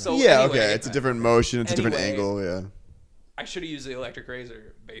right. so. Yeah, anyway, okay. It's a different motion. It's a different Anyway, angle. Yeah. I should have used the electric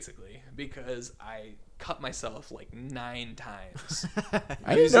razor basically because I cut myself like 9 times. I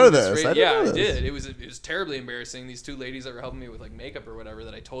didn't using know this this. ra- I didn't yeah, know I this. did. It was terribly embarrassing. These 2 ladies that were helping me with like makeup or whatever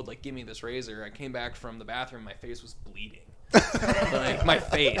that I told like give me this razor. I came back from the bathroom, my face was bleeding. Like my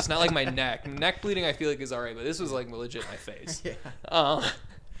face, not like my neck. Neck bleeding I feel like is alright, but this was like legit my face.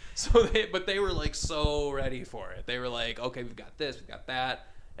 So they were like so ready for it. They were like, okay, we've got this, we've got that,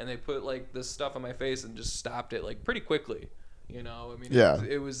 and they put like this stuff on my face and just stopped it like pretty quickly. I mean, Yeah.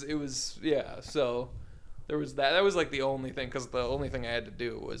 it was yeah. So there was that. That was like the only thing because the only thing I had to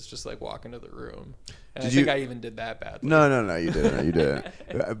do was just like walk into the room, and I think I even did that badly. No, you didn't. You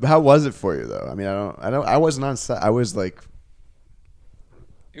didn't. How was it for you though? I mean, I wasn't on set. I was like,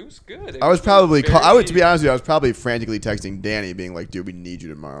 It was good. I was probably, to be honest with you, I was probably frantically texting Danny, being like, "Dude, we need you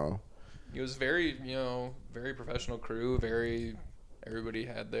tomorrow." It was very, very professional crew. Everybody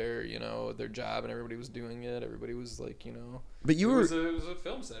had their, their job, and everybody was doing it. Everybody was like, But it was a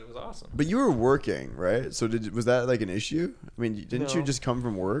film set. It was awesome. But you were working, right? So was that like an issue? I mean, didn't you just come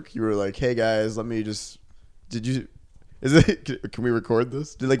from work? You were like, hey guys, can we record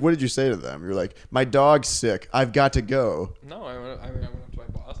this? What did you say to them? You're like, my dog's sick. I've got to go. No, I went up to my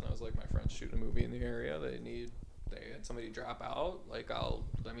boss and I was like, my friends shooting a movie in the area. They had somebody drop out. Like,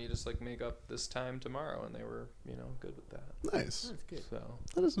 let me just make up this time tomorrow, and they were, good with that. Nice. That's good. So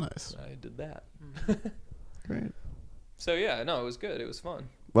That is nice. I did that. Great. So yeah, no, it was good. It was fun.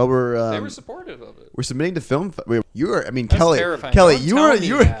 Well, They were supportive of it. we're submitting to film. You were. I mean, That's Kelly. terrifying. Kelly, Don't you tell were. me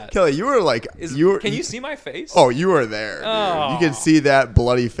You were. that. Kelly, you were like. Can you see my face? Oh, you were there. Dude. Oh. You can see that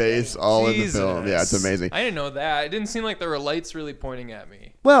bloody face all in the Jesus. film. Yeah, it's amazing. I didn't know that. It didn't seem like there were lights really pointing at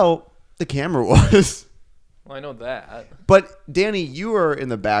me. Well, the camera was. Well, I know that, But Danny, you were in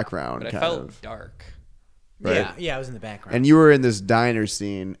the background, but I kind felt of, dark. right? Yeah, I was in the background. And you were in this diner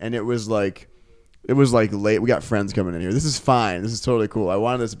scene, and it was like late. We got friends coming in here. This is fine. This is totally cool. I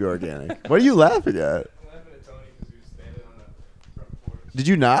wanted this to be organic. What are you laughing at? I'm laughing at Tony because he was standing on the front porch. Did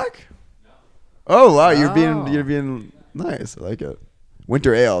you knock? No. Oh wow, you're Oh. being nice. I like it.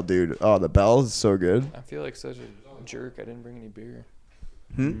 Winter ale, dude. Oh, the bell is so good. I feel like such a jerk. I didn't bring any beer.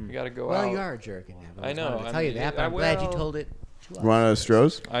 Hmm? You got to go well, out. you are a jerk in that. I know. I tell you that, but I'm glad you told it. To us. You want a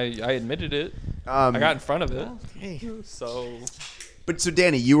Stroh's? I admitted it. I I got in front of it. Hey. So But so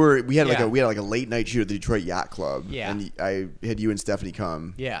Danny, we had Yeah. like a late night shoot at the Detroit Yacht Club. Yeah. And I had you and Stephanie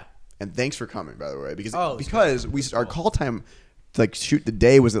come. Yeah. And thanks for coming, by the way, because Oh, it was our call time to shoot the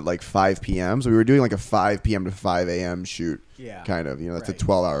day was at 5 p.m. So we were doing a 5 p.m. to 5 a.m. shoot. Yeah. Kind of, that's a Right.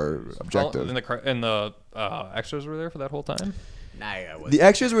 12-hour objective. and the extras were there for that whole time. Nah, I wasn't. The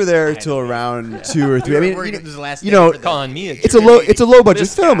extras were there till around 2 or 3. I mean, We're this is the last you day know, for the- Calling me a jerk. it's a low budget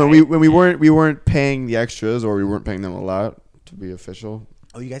This film, guy. and we weren't paying the extras, or we weren't paying them a lot to be official.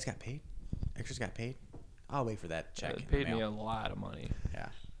 Oh, you guys got paid? Extras got paid? I'll wait for that check. It paid me a lot of money. Yeah.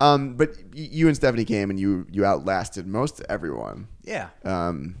 But you and Stephanie came, and you outlasted most everyone. Yeah.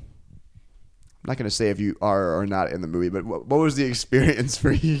 I'm not going to say if you are or are not in the movie, but what was the experience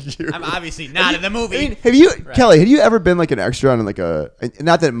for you? I'm obviously not in the movie. I mean, Kelly, have you ever been an extra on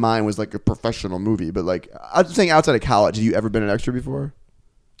not that mine was a professional movie, but I'm saying outside of college, have you ever been an extra before?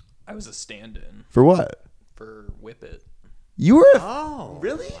 I was a stand-in For what? for Whip It. You were? Oh.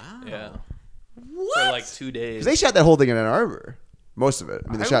 Really? Wow. Yeah. What? For 2 days. 'Cause they shot that whole thing in Ann Arbor. Most of it.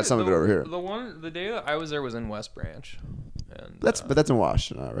 I mean, they shot some of it over here. The day that I was there was in West Branch, and But that's in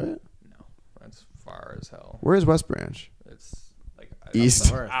Washington, right? no, that's far as hell. Where is West Branch? It's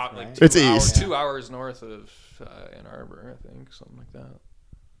East. North, out right? It's east. 2 hours north of Ann Arbor, I think, something like that.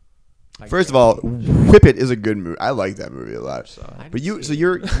 First of all, Whip It is a good movie. I like that movie a lot. So But you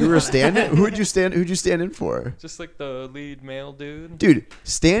were a stand-in. Who'd you stand in for? just the lead male dude. Dude,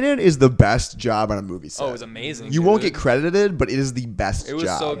 stand-in is the best job on a movie set. Oh, it was amazing. You won't get dude. credited, but it is the best job. It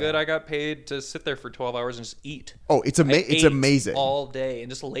was so good. I got paid to sit there for 12 hours and just eat. Oh, it's I it's ate amazing. all day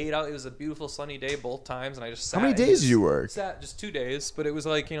and just laid out. It was a beautiful sunny day both times, and I just sat. How many and days just did you work? Sat just 2 days, but it was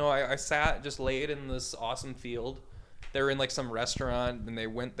I sat just laid in this awesome field. They were in some restaurant, and they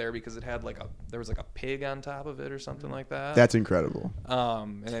went there because it had there was a pig on top of it or something like that. That's incredible.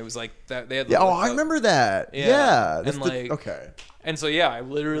 And it was that they had. Yeah. Oh, I remember that. Yeah. Yeah. And, okay. And so yeah, I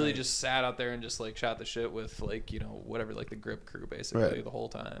literally just sat out there and just shot the shit with whatever the grip crew basically Right. the whole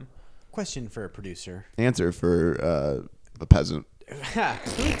time. Question for a producer. Answer for a peasant.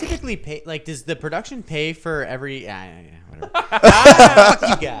 Do we typically pay? Does the production pay for every? Whatever. Fuck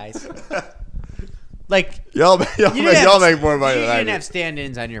you guys. Y'all You make more money You than I didn't do. have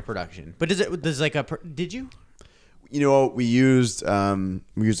stand-ins on your production, but did you? You know, we used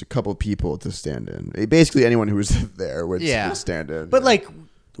a couple people to stand in. Basically, anyone who was there would stand in. But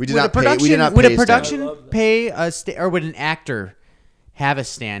we did would not a pay. production, We did not would pay a production stand-in. pay or would an actor have a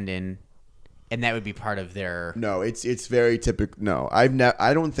stand-in, and that would be part of their? No, it's very typical. No, I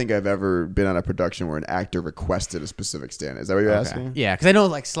don't think I've ever been on a production where an actor requested a specific stand. Is that what you're asking? Yeah, because I know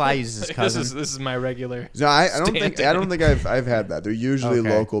Sly uses his cousin. This is my regular. No, I don't think I've had that. They're usually Okay.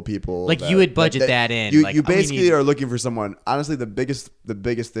 local people. You would budget that in. You basically are looking for someone. Honestly, the biggest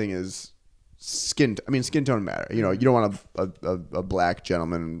thing is skin. I mean, skin tone matter. You don't want a black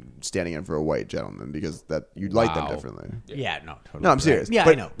gentleman standing in for a white gentleman because that you light them Wow. differently. Yeah, no, totally. No, I'm serious. Yeah,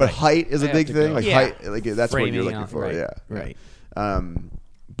 but, I know. But Right. height is a I big have to thing. go. Yeah. Height, that's what you're Framing looking out, for. right, Yeah. right.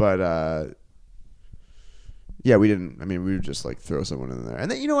 Yeah, we didn't. I mean, we would just throw someone in there,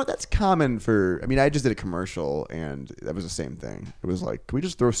 and then you know what? That's common for. I mean, I just did a commercial, and that was the same thing. It was can we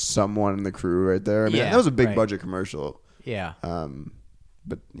just throw someone in the crew right there? I mean, Yeah, that was a big right. budget commercial. Yeah.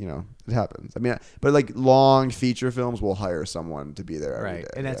 but it happens. I mean, but like long feature films, we'll hire someone to be there every Right, day.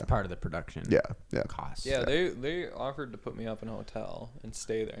 and that's part of the production. Yeah. Cost. Yeah, they offered to put me up in a hotel and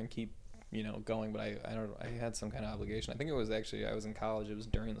stay there and keep going, but I had some kind of obligation. I think it was actually I was in college. It was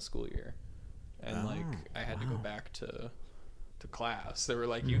during the school year, and I had to go back to class. They were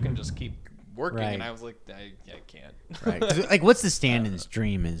like, you can just keep working, Right. and I was like, I can't. Right. 'Cause, like, what's the stand-in's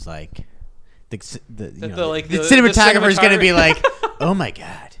dream is like the the cinematographer is going to be cinematographer- like, oh my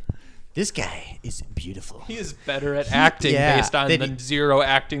god, this guy is beautiful. He is better at acting based on That the zero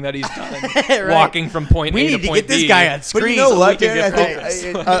acting that he's done, Right. walking from point We A to need to point get this B. guy on But screen. you know so what, we can Danny? get I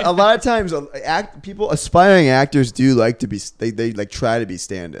think focused. a lot of times, aspiring actors do like to be. They like try to be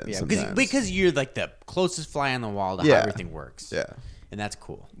stand-ins. Yeah, sometimes. because you're like the closest fly on the wall to Yeah. how everything works. Yeah. And that's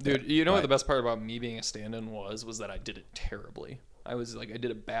cool. Dude, you know what Right. the best part about me being a stand-in was that I did it terribly. I did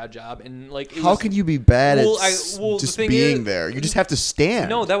a bad job, and like How can you be bad Well, at the just thing being is- there? You just have to stand.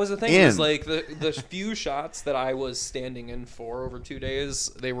 No, that was the thing. in. Is like the few shots that I was standing in for over 2 days,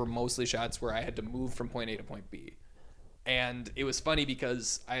 they were mostly shots where I had to move from point A to point B, and it was funny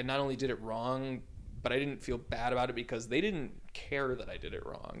because I not only did it wrong, but I didn't feel bad about it because they didn't care that I did it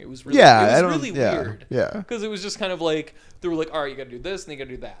wrong. It was really, weird. Yeah. Because it was just kind of like they were like, all right, you got to do this and you got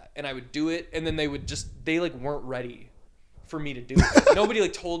to do that, and I would do it, and then they weren't ready for me to do it. Nobody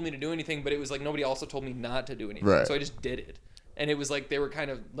like told me to do anything, but it was like nobody also told me not to do anything. Right. So I just did it. And it was like they were kind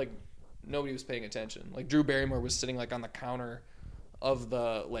of like nobody was paying attention. Like Drew Barrymore was sitting like on the counter of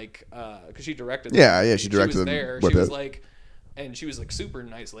the cuz she directed she directed she was them there. with She was it. like and she was like super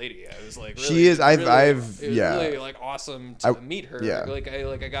nice lady. I was like really, She is. I've it was yeah. really like awesome to meet her. yeah.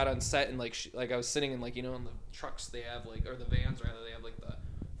 I got on set and like I was sitting in like in the trucks they have like or the vans rather they have like the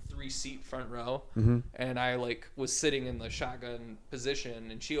 3-seat front row, and I like was sitting in the shotgun position,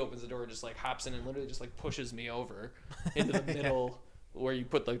 and she opens the door and just like hops in and literally just like pushes me over into the middle where you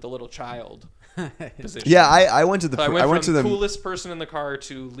put like the little child position. Yeah, I went to the. So I I went went from to the. coolest person in the car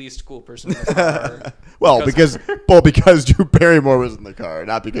to least cool person in the car. because Drew Barrymore was in the car,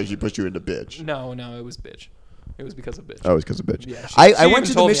 not because she pushed you into bitch. No, it was bitch. It was because of bitch. Oh, it's because of bitch. Yeah, I she went even to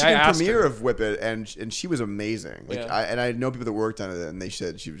the told me. Michigan I asked premiere her. of Whip It, and she was amazing. Like, Yeah. I know people that worked on it, and they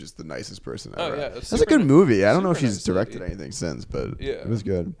said she was just the nicest person Oh, ever. yeah, That's a super good ni- movie. I don't know if super she's nice directed lady. anything since, but Yeah. it was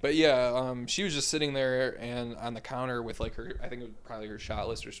good. But yeah, she was just sitting there and on the counter with like her, I think it was probably her shot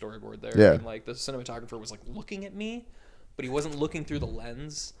list or storyboard there. Yeah. And like the cinematographer was like looking at me, but he wasn't looking through the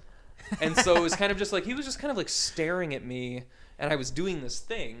lens. And so it was kind of just like, he was just kind of like staring at me and I was doing this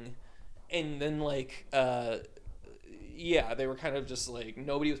thing. And then like, yeah, they were kind of just like,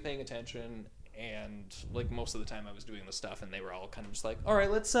 nobody was paying attention. And like most of the time I was doing the stuff and they were all kind of just like, all right,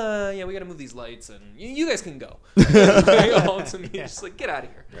 let's, yeah, we got to move these lights and you guys can go. They all to me, just like, get out of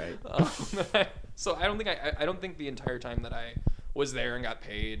here. Right. So I don't think the entire time that I was there and got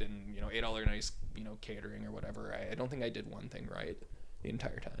paid and, ate all their nice, catering or whatever, I don't think I did one thing right the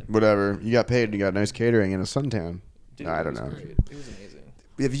entire time. Whatever. You got paid and you got nice catering and a suntan. Dude, I it don't was know. Great. It was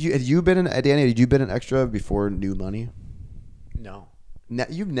amazing. Had you been Danny? Had you been an extra before New Money? No.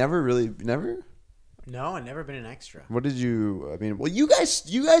 You've never really No, I've never been an extra. What did you? I mean, well, you guys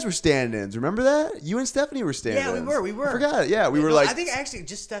were stand-ins. Remember that? You and Stephanie were stand-ins. Yeah, we were. I forgot. Yeah, we were No, like. I think actually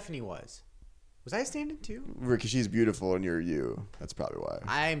just Stephanie was. Was I standing too? Because she's beautiful and you're you. That's probably why.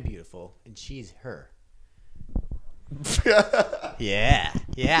 I'm beautiful and she's her. Yeah.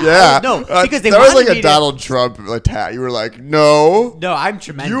 Yeah. No, because they that was wanted like me a to- Donald Trump attack. You were like, no, No, I'm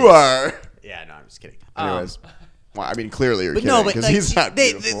tremendous. you are. Yeah, no, I'm just kidding. Anyways, well, I mean, clearly you're But kidding no, but because like, he's not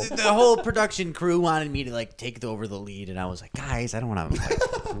they, beautiful. the whole production crew wanted me to like take over the lead, and I was like, guys, I don't want to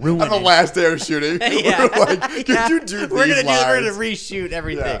like ruin On the it. last day of shooting, Yeah. we were like, could Yeah. you do these We're gonna lines? reshoot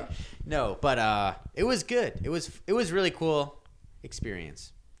everything. Yeah. No, but it was good. It was really cool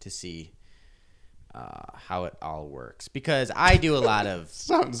experience to see how it all works because I do a lot of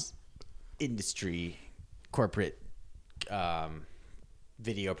Sounds. industry, corporate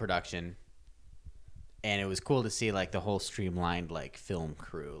video production, and it was cool to see like the whole streamlined like film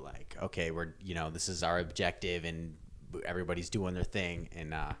crew. Like, okay, we're this is our objective, and everybody's doing their thing,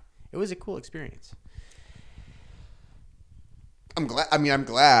 and it was a cool experience. I'm glad. I mean, I'm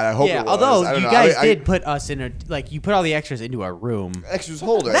glad. I hope. Yeah, it was. although I don't you know. guys I did put us in a you put all the extras into a room. extras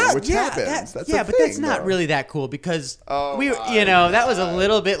holding, which happens. That's yeah, the but that's thing, not though. really that cool because Oh we, my that was a God.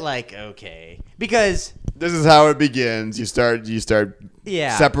 little bit like okay because This is how it begins. You start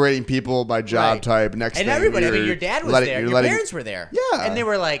Yeah. separating people by job Right. type. Next and thing everybody. I mean, you're your dad was letting- there, you're your letting- parents were there, Yeah. and they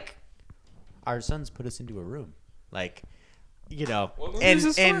were like, "Our sons put us into a room," like, What movie and is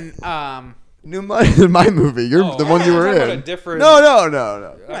this and New Money, my movie. You're Oh, the one you I'm were talking in. about a different-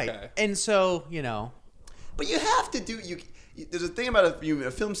 No. right, Okay. and so But you have to do there's a thing about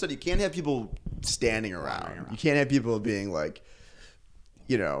a film set. You can't have people standing around. You can't have people being like,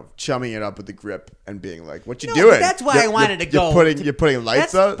 chumming it up with the grip and being like, "What you doing?" That's why I wanted to go. You're putting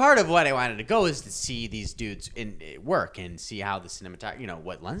lights That's up. part of what I wanted to go is to see these dudes in work and see how the cinematography.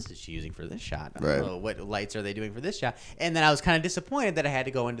 What lens is she using for this shot? Right. What lights are they doing for this shot? And then I was kind of disappointed that I had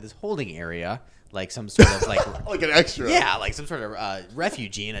to go into this holding area, like some sort of like like an extra. yeah, like some sort of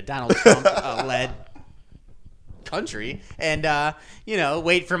refugee in a Donald Trump led country, and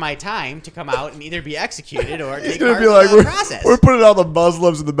wait for my time to come out and either be executed or It's take gonna part be like in the process. we're putting all the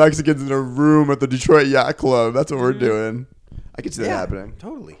Muslims and the Mexicans in a room at the Detroit Yacht Club. That's what we're doing. I can see that happening.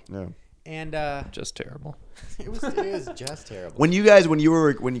 Totally. Yeah. And Just terrible. it was just terrible.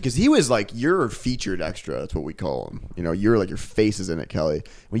 Because he was like your featured extra. That's what we call him. You're like your face is in it, Kelly.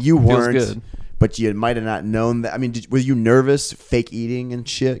 When you weren't, good. but you might have not known that. I mean, were you nervous, fake eating and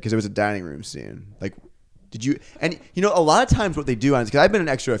shit? Because it was a dining room scene. Like, did you? And a lot of times what they do on because I've been an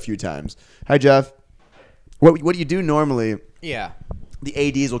extra a few times. Hi, Jeff. What you do normally? Yeah. The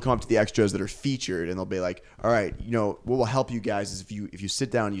ADs will come up to the extras that are featured and they'll be like, all right, what will help you guys is if you sit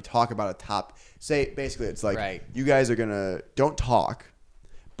down and you talk about a top, say, basically it's like, Right. you guys are don't talk,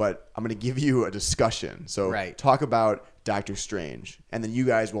 but I'm going to give you a discussion. So talk about Doctor Strange. And then you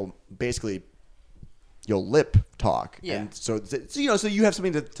guys will basically, you'll lip talk. Yeah. And so you have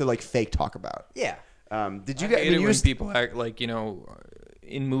something to like fake talk about. Yeah. Did you I guys, hate it when people act like,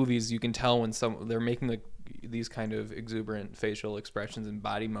 in movies you can tell when they're making these kind of exuberant facial expressions and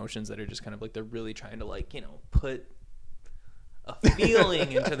body motions that are just kind of like they're really trying to put a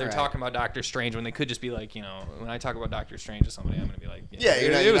feeling into their talking about Doctor Strange when they could just be like, when I talk about Doctor Strange to somebody, I'm going to be like,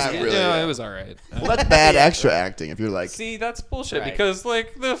 it was all right. Well, that's bad extra acting if you're like. See, that's bullshit because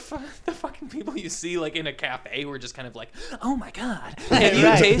like the fucking people you see like in a cafe were just kind of like, oh my god, have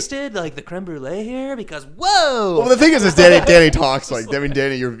you tasted like the creme brulee here? Because whoa. Well, the thing is Danny talks like. I mean,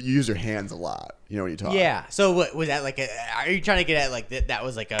 Danny, you use your hands a lot. When you talk. Yeah. So what was that like? Are you trying to get at like that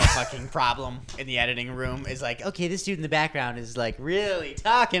was like a fucking problem in the editing room? Is like, okay, this dude in the background is like really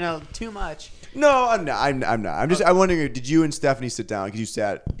talking too much. No, I'm not. I'm wondering, did you and Stephanie sit down? Because you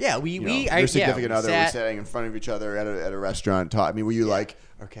sat. Yeah, your significant other was sitting in front of each other at a restaurant. I mean, were you like,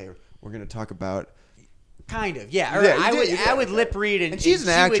 okay, we're gonna talk about. Kind of, yeah. Or I would lip read, and she's an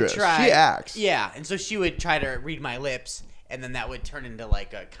actress. She acts. Yeah, and so she would try to read my lips, and then that would turn into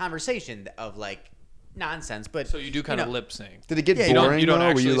like a conversation of like nonsense. But so you do kind of lip sync. Did it get boring? You don't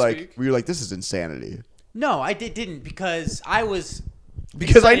actually were you like, this is insanity? No, I didn't because I was.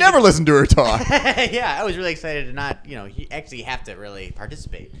 Because I never listened to her talk. Yeah, I was really excited to not, actually have to really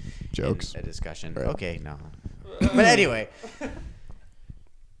participate. Jokes. In a discussion. Right. Okay, no. But anyway.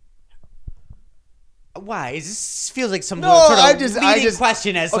 Why? This feels like some sort of leading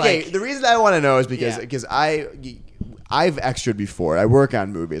question as okay, like... the reason I want to know is because I've extred before. I work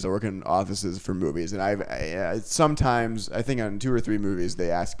on movies. I work in offices for movies, and sometimes I think on 2 or 3 movies they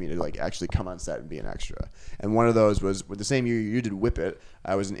ask me to like actually come on set and be an extra. And one of those was the same year you did Whip It.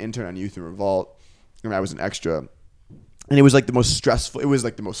 I was an intern on Youth in Revolt, and I was an extra. And it was like the most stressful. It was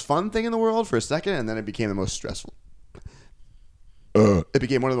like the most fun thing in the world for a second, and then it became the most stressful. It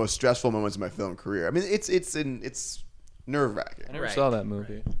became one of the most stressful moments of my film career. I mean, it's nerve-wracking. I never saw that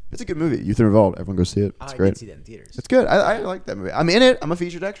movie. It's a good movie. Youth in Revolt. Everyone go see it. It's great. I did see that in theaters. It's good. I like that movie. I'm in it. I'm a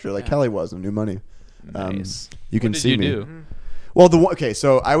featured extra, like Kelly was in New Money. Nice. You can what did see you me. do? Well,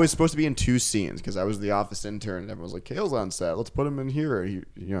 so I was supposed to be in 2 scenes because I was the office intern, and everyone was like, "Kale's on set. Let's put him in here." He's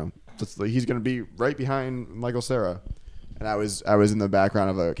going to be right behind Michael Cera, and I was in the background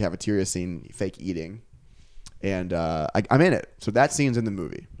of a cafeteria scene, fake eating. And I'm in it. So that scene's in the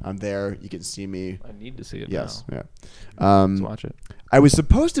movie. I'm there. You can see me. I need to see it Yes. now. Yeah. Let's watch it. I was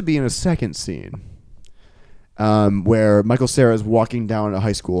supposed to be in a second scene where Michael Cera is walking down a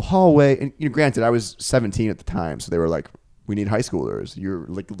high school hallway. And granted, I was 17 at the time. So they were like, we need high schoolers. You're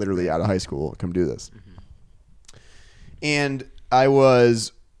like literally out of high school. Come do this. Mm-hmm. And I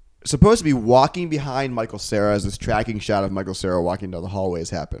was supposed to be walking behind Michael Cera as this tracking shot of Michael Cera walking down the hallways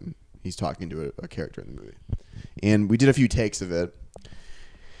happen. He's talking to a character in the movie. And we did a few takes of it.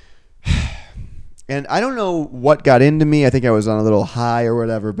 And I don't know what got into me. I think I was on a little high or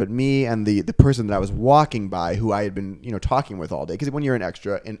whatever. But me and the person that I was walking by, who I had been talking with all day, because when you're an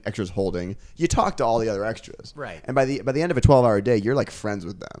extra in extras holding, you talk to all the other extras. Right. And by the end of a 12-hour day, you're like friends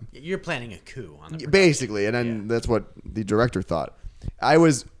with them. You're planning a coup on the production. Basically, and then that's what the director thought. I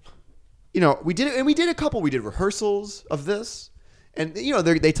was, we did it, and we did a couple. We did rehearsals of this. And,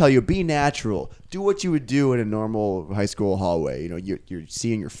 they tell you, be natural. Do what you would do in a normal high school hallway. You're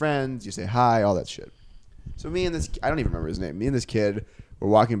seeing your friends. You say hi, all that shit. So me and this, I don't even remember his name. Me and this kid were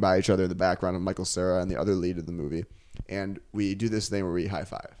walking by each other in the background of Michael Cera and the other lead of the movie. and we do this thing where we high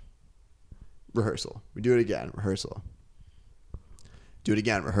five. Rehearsal. We do it again. Rehearsal. Do it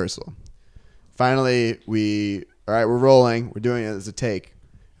again. Rehearsal. Finally, all right, we're rolling. We're doing it as a take.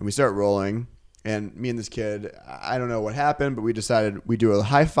 And we start rolling. And me and this kid, I don't know what happened, but we decided we do a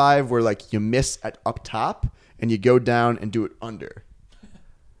high five where like you miss at up top and you go down and do it under.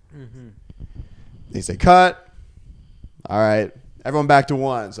 Mm-hmm. They say cut. All right. Everyone back to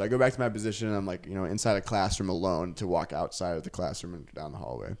one. So I go back to my position and I'm like, inside a classroom alone to walk outside of the classroom and down the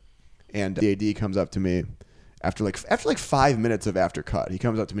hallway. And the AD comes up to me after like 5 minutes of after cut. He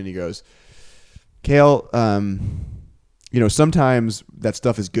comes up to me and he goes, Kale, sometimes that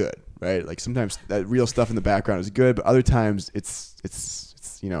stuff is good, right? Like sometimes that real stuff in the background is good, but other times it's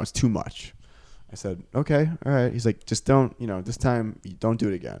too much. I said, okay, all right. He's like, just don't, this time don't do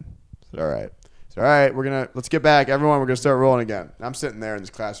it again. I said, all right. So, all right, let's get back. Everyone, we're going to start rolling again. And I'm sitting there in this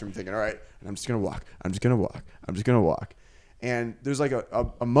classroom thinking, all right, and I'm just going to walk. I'm just going to walk. I'm just going to walk. And there's like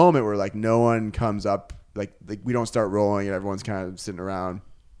a moment where like no one comes up, like we don't start rolling and everyone's kind of sitting around.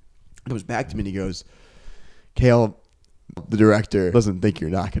 He comes back to me and he goes, Kale, the director doesn't think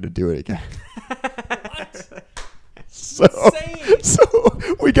you're not going to do it again. What? So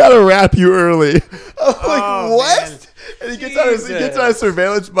we got to wrap you early. I'm like, what? Man. And he gets on his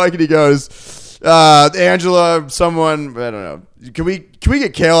surveillance mic and he goes, Angela, someone, I don't know. Can we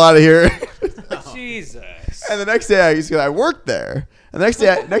get Kale out of here? Oh. Jesus. And the next day, I worked there. And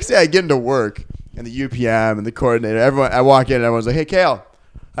the next day I get into work, and the UPM and the coordinator, everyone, I walk in and everyone's like, hey, Kale,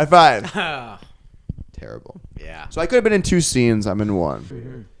 high five. Terrible. Yeah. So I could have been in 2 scenes. I'm in 1.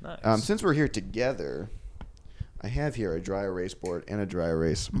 Mm-hmm. Nice. Since we're here together, I have here a dry erase board and a dry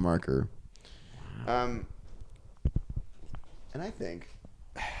erase marker. And I think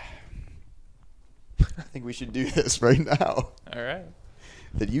we should do this right now. All right.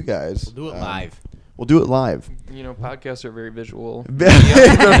 That you guys... We'll do it live. We'll do it live. Podcasts are very visual.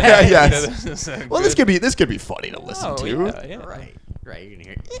 Yes. Well, this could be funny to listen to. Yeah. Right. You're gonna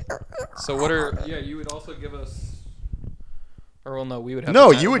hear. So what are? Yeah, you would also give us. Or well, no, we would have.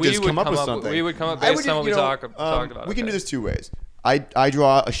 No, to, you would just come up with something. We would come up based on what we talked about. We can do this 2 ways. I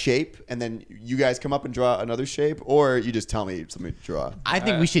draw a shape, and then you guys come up and draw another shape, or you just tell me something to draw. I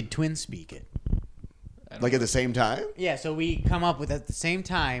think we should twin speak it. Like at the same time? Yeah, so we come up with at the same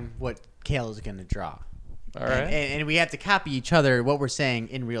time what Kale is going to draw. All right. And we have to copy each other what we're saying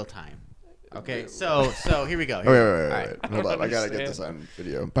in real time. Okay, so here we go. Wait. Hold up. I got to get this on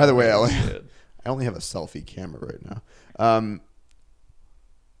video. By the way, I only have a selfie camera right now.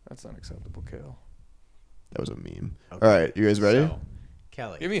 That's unacceptable, Kale. That was a meme. Okay. All right, you guys ready? So,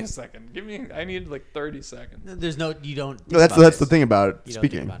 Kelly. Give me a second. I need like 30 seconds. There's no, you don't. No, that's the thing about it. You don't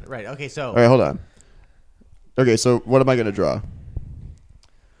speaking. think about it. Right, okay, so. All right, hold on. Okay, so what am I going to draw?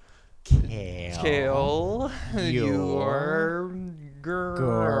 Kale, you're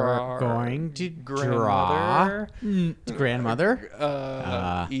going to draw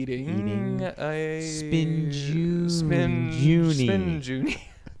grandmother eating a spinjuni.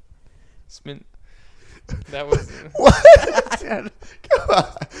 That was what?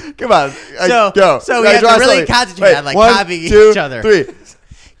 Come on. Go. So we have to really concentrate on copying each other. 3.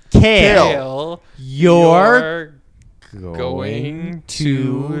 Kale, you're going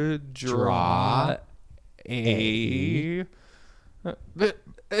to draw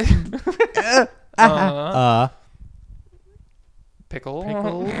a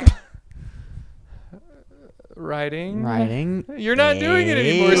pickle. Riding. You're not doing it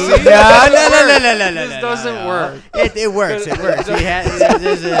anymore. See? No. This doesn't work. It works.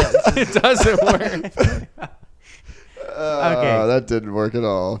 It doesn't work. Okay. That didn't work at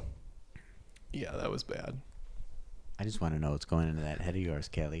all. Yeah, that was bad. I just want to know what's going into that head of yours,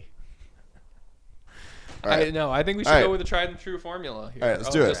 Kelly. Right. I think we should go with the tried and true formula here. All right, let's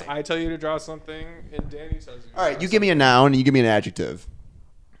do it. I tell you to draw something, and Danny tells you. All right, you give me a noun, and you give me an adjective.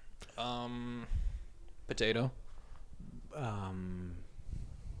 Potato.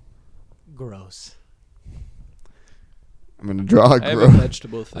 Gross. I'm gonna draw a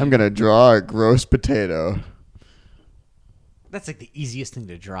vegetable thing. I'm gonna draw a gross potato. That's like the easiest thing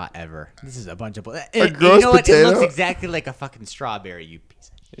to draw ever. This is a bunch of gross you know what? potato? It looks exactly like a fucking strawberry. You piece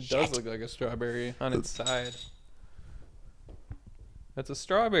of It shit. does look like a strawberry on its side. That's a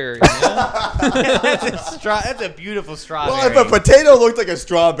strawberry, man. That's a beautiful strawberry. Well, if a potato looked like a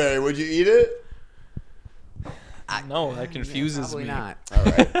strawberry, would you eat it? No, that confuses me. Probably not. All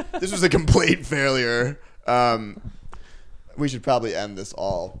right. This was a complete failure. We should probably end this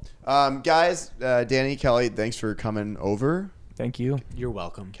all. Guys, Danny, Kelly, thanks for coming over. Thank you. You're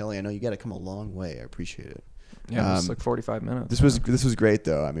welcome. Kelly, I know you got to come a long way. I appreciate it. Yeah, it's like 45 minutes. This was great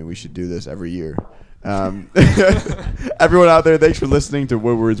though. I mean, we should do this every year. Everyone out there, thanks for listening to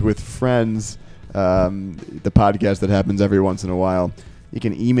Woodwards with Friends, the podcast that happens every once in a while. You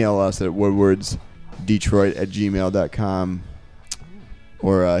can email us at woodwardsdetroit@gmail.com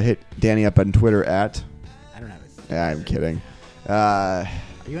or hit Danny up on Twitter at. I don't have it. I'm kidding. Are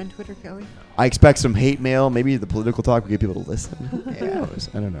you on Twitter, Kelly? I expect some hate mail. Maybe the political talk will get people to listen. Who knows?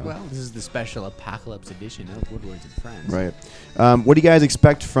 I don't know. Well, this is the special apocalypse edition of Woodwards and Friends. Right. What do you guys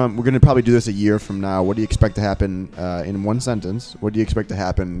expect from? We're going to probably do this a year from now. What do you expect to happen in one sentence? What do you expect to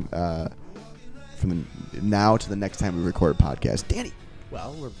happen from now to the next time we record a podcast, Danny?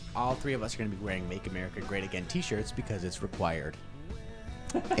 Well, all three of us are going to be wearing "Make America Great Again" T-shirts because it's required.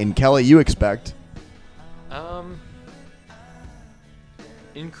 And Kelly, you expect?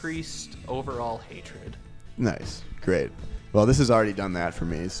 Increased overall hatred. Nice. Great. Well, this has already done that for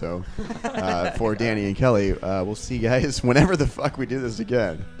me. So for Danny and Kelly, we'll see you guys whenever the fuck we do this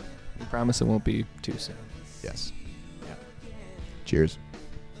again. I promise it won't be too soon. Yes. Yeah. Cheers.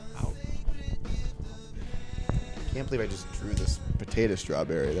 Out. Can't believe I just drew this potato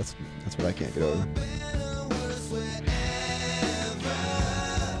strawberry. That's what I can't get over.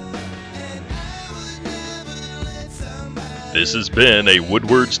 This has been a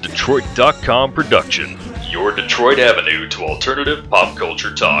WoodwardsDetroit.com production, your Detroit avenue to alternative pop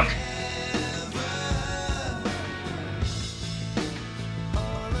culture talk.